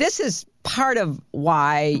this is part of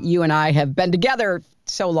why you and I have been together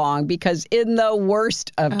so long, because in the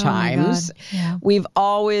worst of times, we've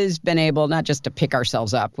always been able not just to pick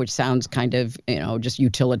ourselves up, which sounds kind of, just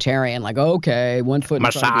utilitarian, like, okay, one foot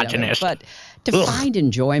in front of the other, but to find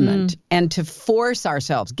enjoyment and to force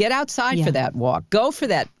ourselves, get outside for that walk, go for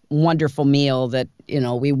that wonderful meal that,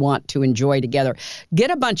 we want to enjoy together.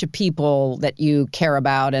 Get a bunch of people that you care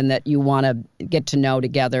about and that you want to get to know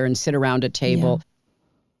together and sit around a table.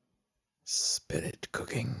 Spirit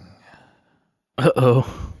cooking. Uh-oh.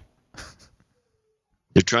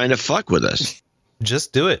 They're trying to fuck with us.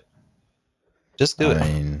 Just do it. Just do it. I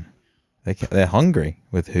mean, they're hungry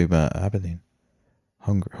with Huma Aberdeen.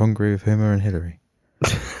 Hungry with Huma and Hillary.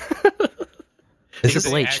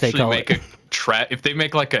 Triple H, they call it. If they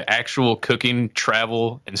make like an actual cooking,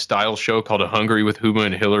 travel, and style show called A Hungry with Huma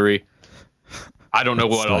and Hillary, I don't know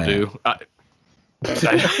what I'll do. I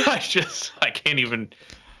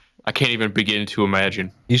can't even begin to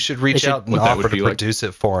imagine. You should reach out and offer to produce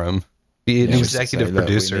it for him. Be an executive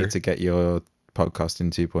producer. We need to get your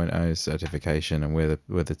Podcasting 2.0 certification, and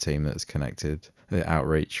we're the team that's connected, the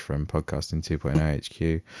outreach from Podcasting 2.0 HQ.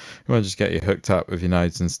 We want to just get you hooked up with your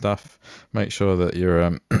nodes and stuff. Make sure that you're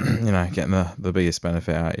getting the biggest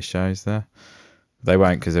benefit out of your shows there. They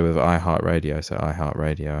won't, because they're with iHeartRadio, so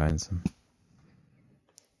iHeartRadio owns them.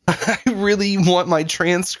 I really want my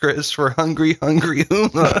transcripts for Hungry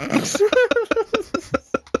Huma.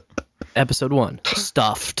 Episode 1,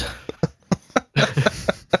 Stuffed.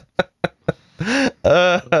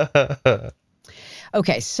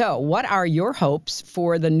 Okay, so what are your hopes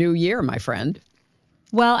for the new year, my friend?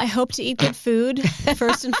 Well, I hope to eat good food,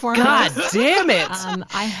 first and foremost. God damn it.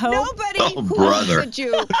 I hope nobody who looks at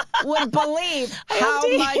you would believe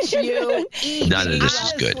how much you eat. None of this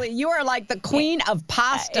is good. You are like the queen of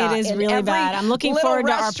pasta. It is really bad. I'm looking forward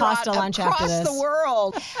to our pasta lunch after this. Across the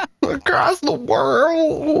world. Across the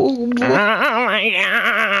world. Oh my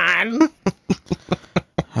God.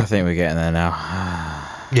 I think we're getting there now.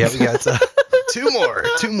 Yeah, we got two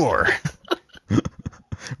more.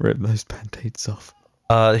 Rip those band-aids off.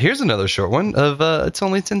 Here's another short one of it's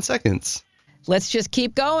only 10 seconds. Let's just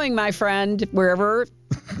keep going, my friend, wherever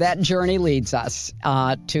that journey leads us,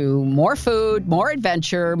 to more food, more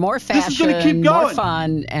adventure, more fashion, more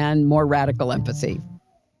fun, and more radical empathy.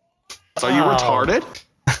 Are you retarded?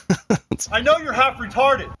 I know you're half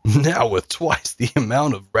retarded. Now with twice the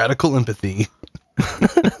amount of radical empathy.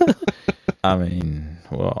 I mean,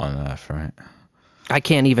 what on earth, right? I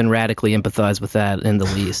can't even radically empathize with that in the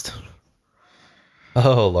least.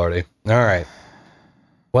 Oh, Lordy. All right.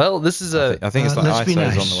 Well, this is I think it's like ISOs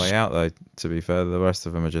nice. on the way out, though, to be fair. The rest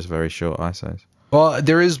of them are just very short ISOs. Well,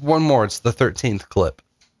 there is one more. It's the 13th clip.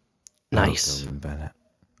 Nice. Bennett.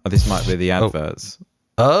 Oh, this might be the adverts.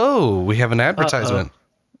 Oh, we have an advertisement.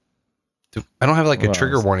 I don't have like a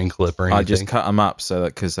trigger warning clip or anything. I just cut them up so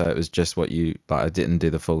that because it was just what you like. I didn't do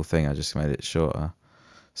the full thing. I just made it shorter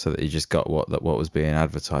so that you just got what was being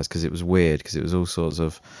advertised, because it was weird, because it was all sorts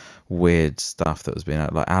of weird stuff that was being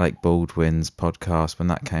like Alec Baldwin's podcast. When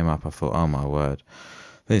that came up, I thought, oh my word,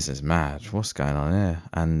 this is mad. What's going on here?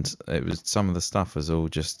 And it was, some of the stuff was all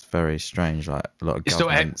just very strange, like a lot of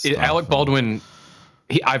government stuff. Alec Baldwin,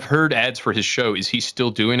 I've heard ads for his show. Is he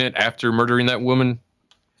still doing it after murdering that woman?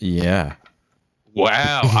 Yeah.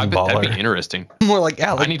 Wow, I bet that'd be interesting. More like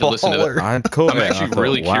Alec. I need to listen to that. I'm actually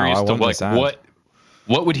really curious to like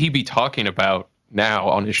what would he be talking about now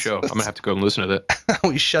on his show. I'm gonna have to go and listen to that.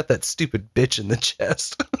 We shot that stupid bitch in the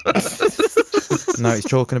chest. No, he's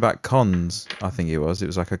talking about cons. I think it was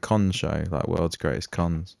like a con show, like World's Greatest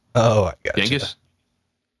Cons. Oh, I got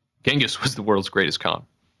Genghis was the world's greatest con.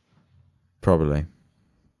 Probably.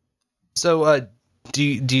 So, do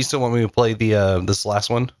you still want me to play the this last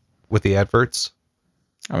one with the adverts?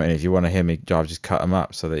 I mean, if you want to hear me, I'll just cut them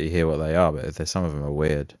up so that you hear what they are. But if some of them are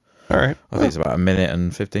weird. All right. I think it's about 1 minute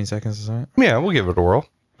and 15 seconds or something. Yeah, we'll give it a whirl.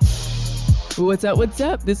 What's up? What's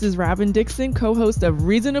up? This is Robin Dixon, co-host of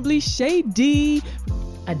Reasonably Shady.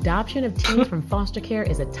 Adoption of teens from foster care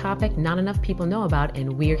is a topic not enough people know about,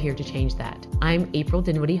 and we're here to change that. I'm April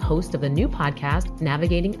Dinwiddie, host of the new podcast,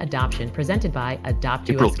 Navigating Adoption, presented by Adopt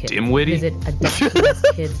US Kids. Dinwiddie? Visit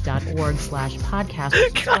adoptuskids.org/podcast to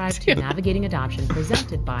subscribe to Navigating Adoption,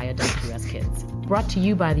 presented by Adopt US Kids. Brought to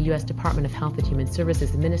you by the U.S. Department of Health and Human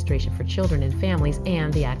Services Administration for Children and Families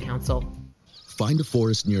and the Ad Council. Find a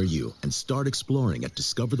forest near you and start exploring at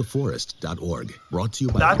discovertheforest.org. Brought to you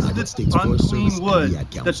by the United States Forest Service and the Ad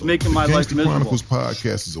Council. That's making my life miserable. Chronicles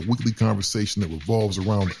podcast is a weekly conversation that revolves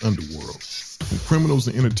around the underworld. From criminals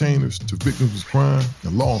and entertainers to victims of crime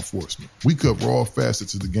and law enforcement, we cover all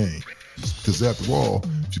facets of the game. Because after all,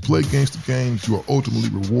 if you play gangster games, you are ultimately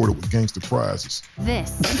rewarded with gangster prizes.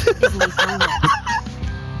 This is Lethal Weapon.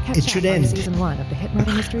 It should end. Season 1 of the Hit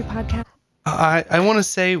Murder Mystery Podcast. I want to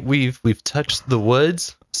say we've touched the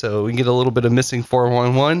woods, so we get a little bit of missing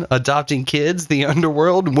 411, adopting kids, the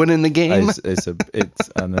underworld, winning the game. It's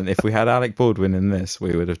and then if we had Alec Baldwin in this,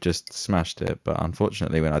 we would have just smashed it. But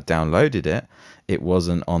unfortunately, when I downloaded it, it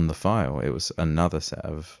wasn't on the file. It was another set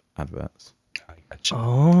of adverts.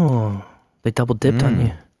 Oh, they double dipped on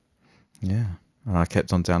you. Yeah, and I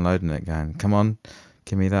kept on downloading it, going, "Come on,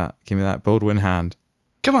 give me that Baldwin hand.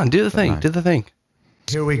 Come on, do the thing, do the thing."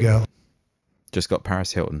 Here we go. Just got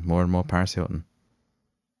Paris Hilton, more and more Paris Hilton.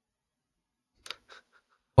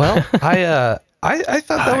 Well, I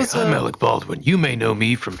thought that was. I'm Alec Baldwin. You may know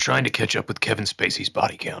me from trying to catch up with Kevin Spacey's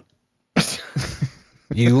body count.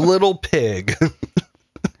 You little pig.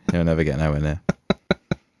 You'll never get nowhere near.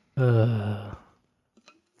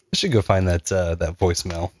 I should go find that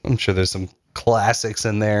voicemail. I'm sure there's some classics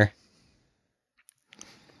in there.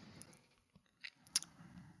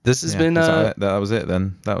 This has been that was it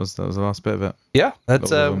then. That was the last bit of it. Yeah, that's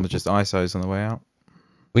just ISOs on the way out.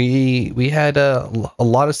 We had a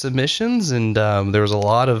lot of submissions, and there was a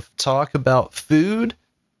lot of talk about food.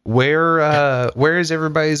 Where is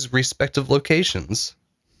everybody's respective locations?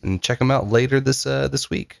 And check them out later this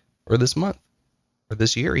week or this month or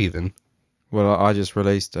this year even. Well, I just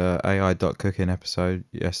released AI.cooking episode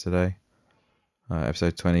yesterday,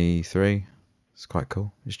 episode 23. It's quite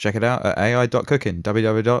cool. Just check it out at ai.cooking,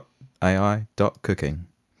 www.ai.cooking.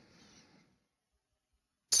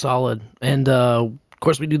 Solid. And of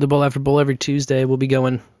course, we do the Bowl After Bowl every Tuesday. We'll be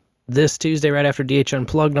going this Tuesday right after DH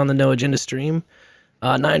Unplugged on the No Agenda stream.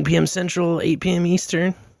 9 p.m. Central, 8 p.m.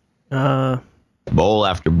 Eastern. Bowl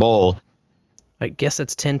After Bowl. I guess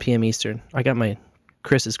that's 10 p.m. Eastern. I got my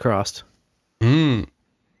Chris's crossed. 10-9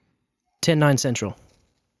 Central.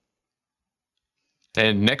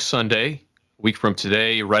 And next Sunday, week from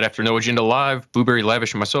today, right after No Agenda Live, Blueberry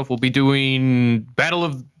Lavish and myself will be doing Battle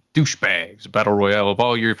of Douchebags, a battle royale of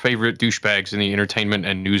all your favorite douchebags in the entertainment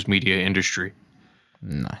and news media industry.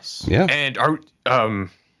 Nice. Yeah. And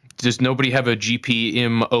does nobody have a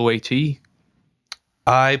GPMOAT?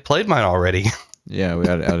 I played mine already. Yeah, we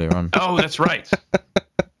had it earlier on. Oh, that's right.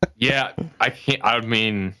 Yeah, I can't. I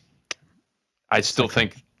mean, I still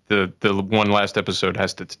think the one last episode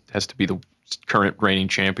has to be the current reigning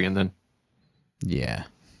champion. Then. Yeah.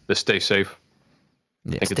 To stay safe.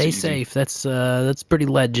 Yeah. Stay safe. That's pretty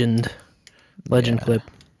legend clip.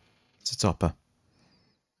 It's a topper.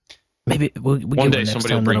 Maybe we one day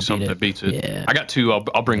somebody will bring something that beats it. Yeah. I got two.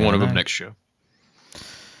 I'll bring one of them next show.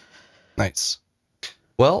 Nice.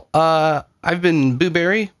 Well, I've been Boo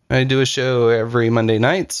Berry. I do a show every Monday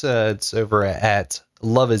nights. It's over at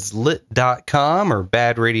loveislit.com or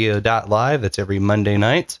badradio.live. That's every Monday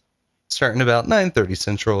night, starting about 9:30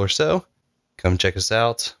 Central or so. Come check us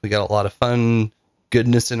out. We got a lot of fun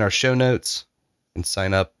goodness in our show notes. You can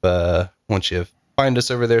sign up once you find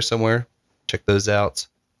us over there somewhere. Check those out.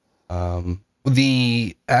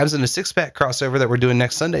 The Abs in a Six-Pack crossover that we're doing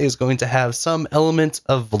next Sunday is going to have some element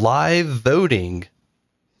of live voting.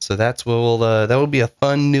 So that will be a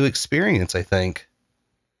fun new experience, I think.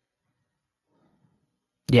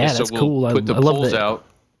 Yeah, so that's we'll cool. Put the I love polls that. out.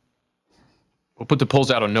 We'll put the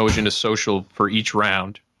polls out on No Agenda Social for each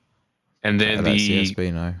round, and then the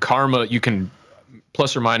CSB, no. karma, you can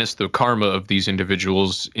plus or minus the karma of these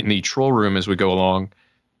individuals in the troll room as we go along,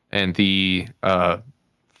 and the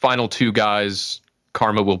final two guys'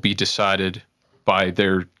 karma will be decided by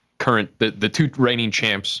their current the two reigning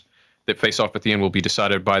champs that face off at the end will be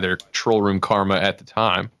decided by their troll room karma at the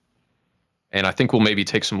time. And I think we'll maybe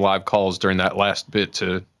take some live calls during that last bit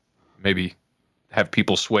to maybe have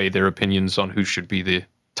people sway their opinions on who should be the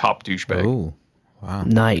top douchebag. Oh, wow.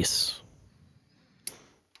 Nice.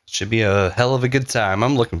 Should be a hell of a good time.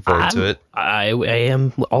 I'm looking forward to it. I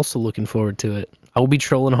am also looking forward to it. I will be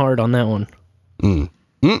trolling hard on that one.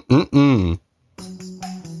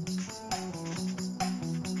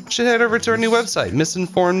 Should head over to our new website,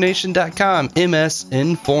 misinformednation.com,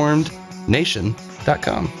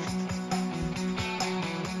 msinformednation.com.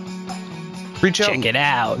 Check it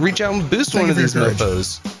out. Reach out and boost one of these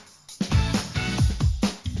mofos.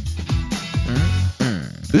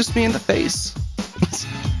 Boost me in the face.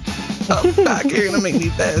 Oh, back here, gonna make me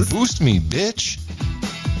fast. Boost me, bitch.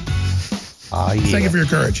 Ah, yeah. Thank you for your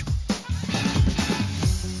courage.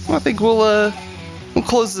 Well, I think we'll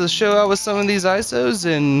close the show out with some of these ISOs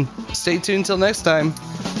and stay tuned till next time.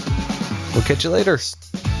 We'll catch you later.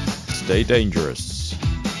 Stay dangerous.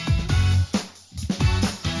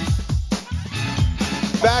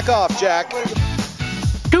 Back off, Jack.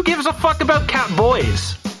 Who gives a fuck about cat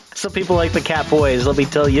boys? Some people like the cat boys, let me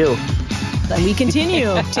tell you. Then we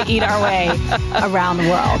continue to eat our way around the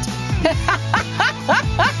world.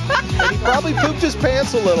 And he probably pooped his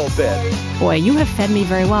pants a little bit. Boy, you have fed me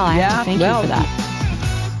very well. I have to thank you for that.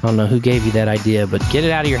 I don't know who gave you that idea, but get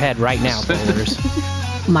it out of your head right now, followers.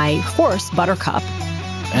 My horse, Buttercup.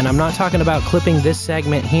 And I'm not talking about clipping this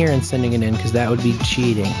segment here and sending it in, because that would be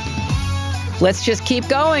cheating. Let's just keep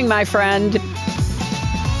going, my friend.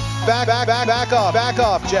 Back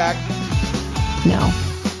off, Jack. No.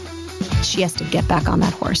 She has to get back on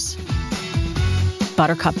that horse.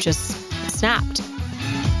 Buttercup just snapped.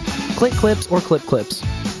 Click clips or clip clips.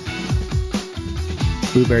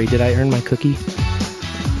 Blueberry, did I earn my cookie?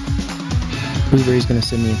 Blueberry's gonna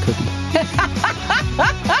send me a cookie. I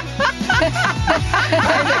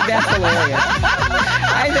think that's hilarious.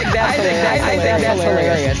 I think that's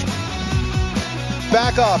hilarious.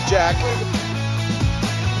 Back off, Jack.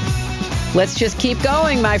 Let's just keep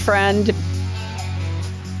going, my friend.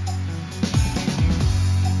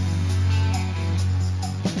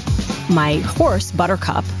 My horse,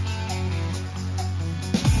 Buttercup.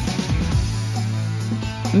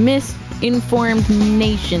 Misinformed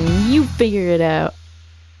nation, you figure it out.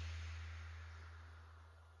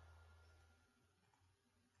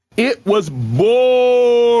 It was boring.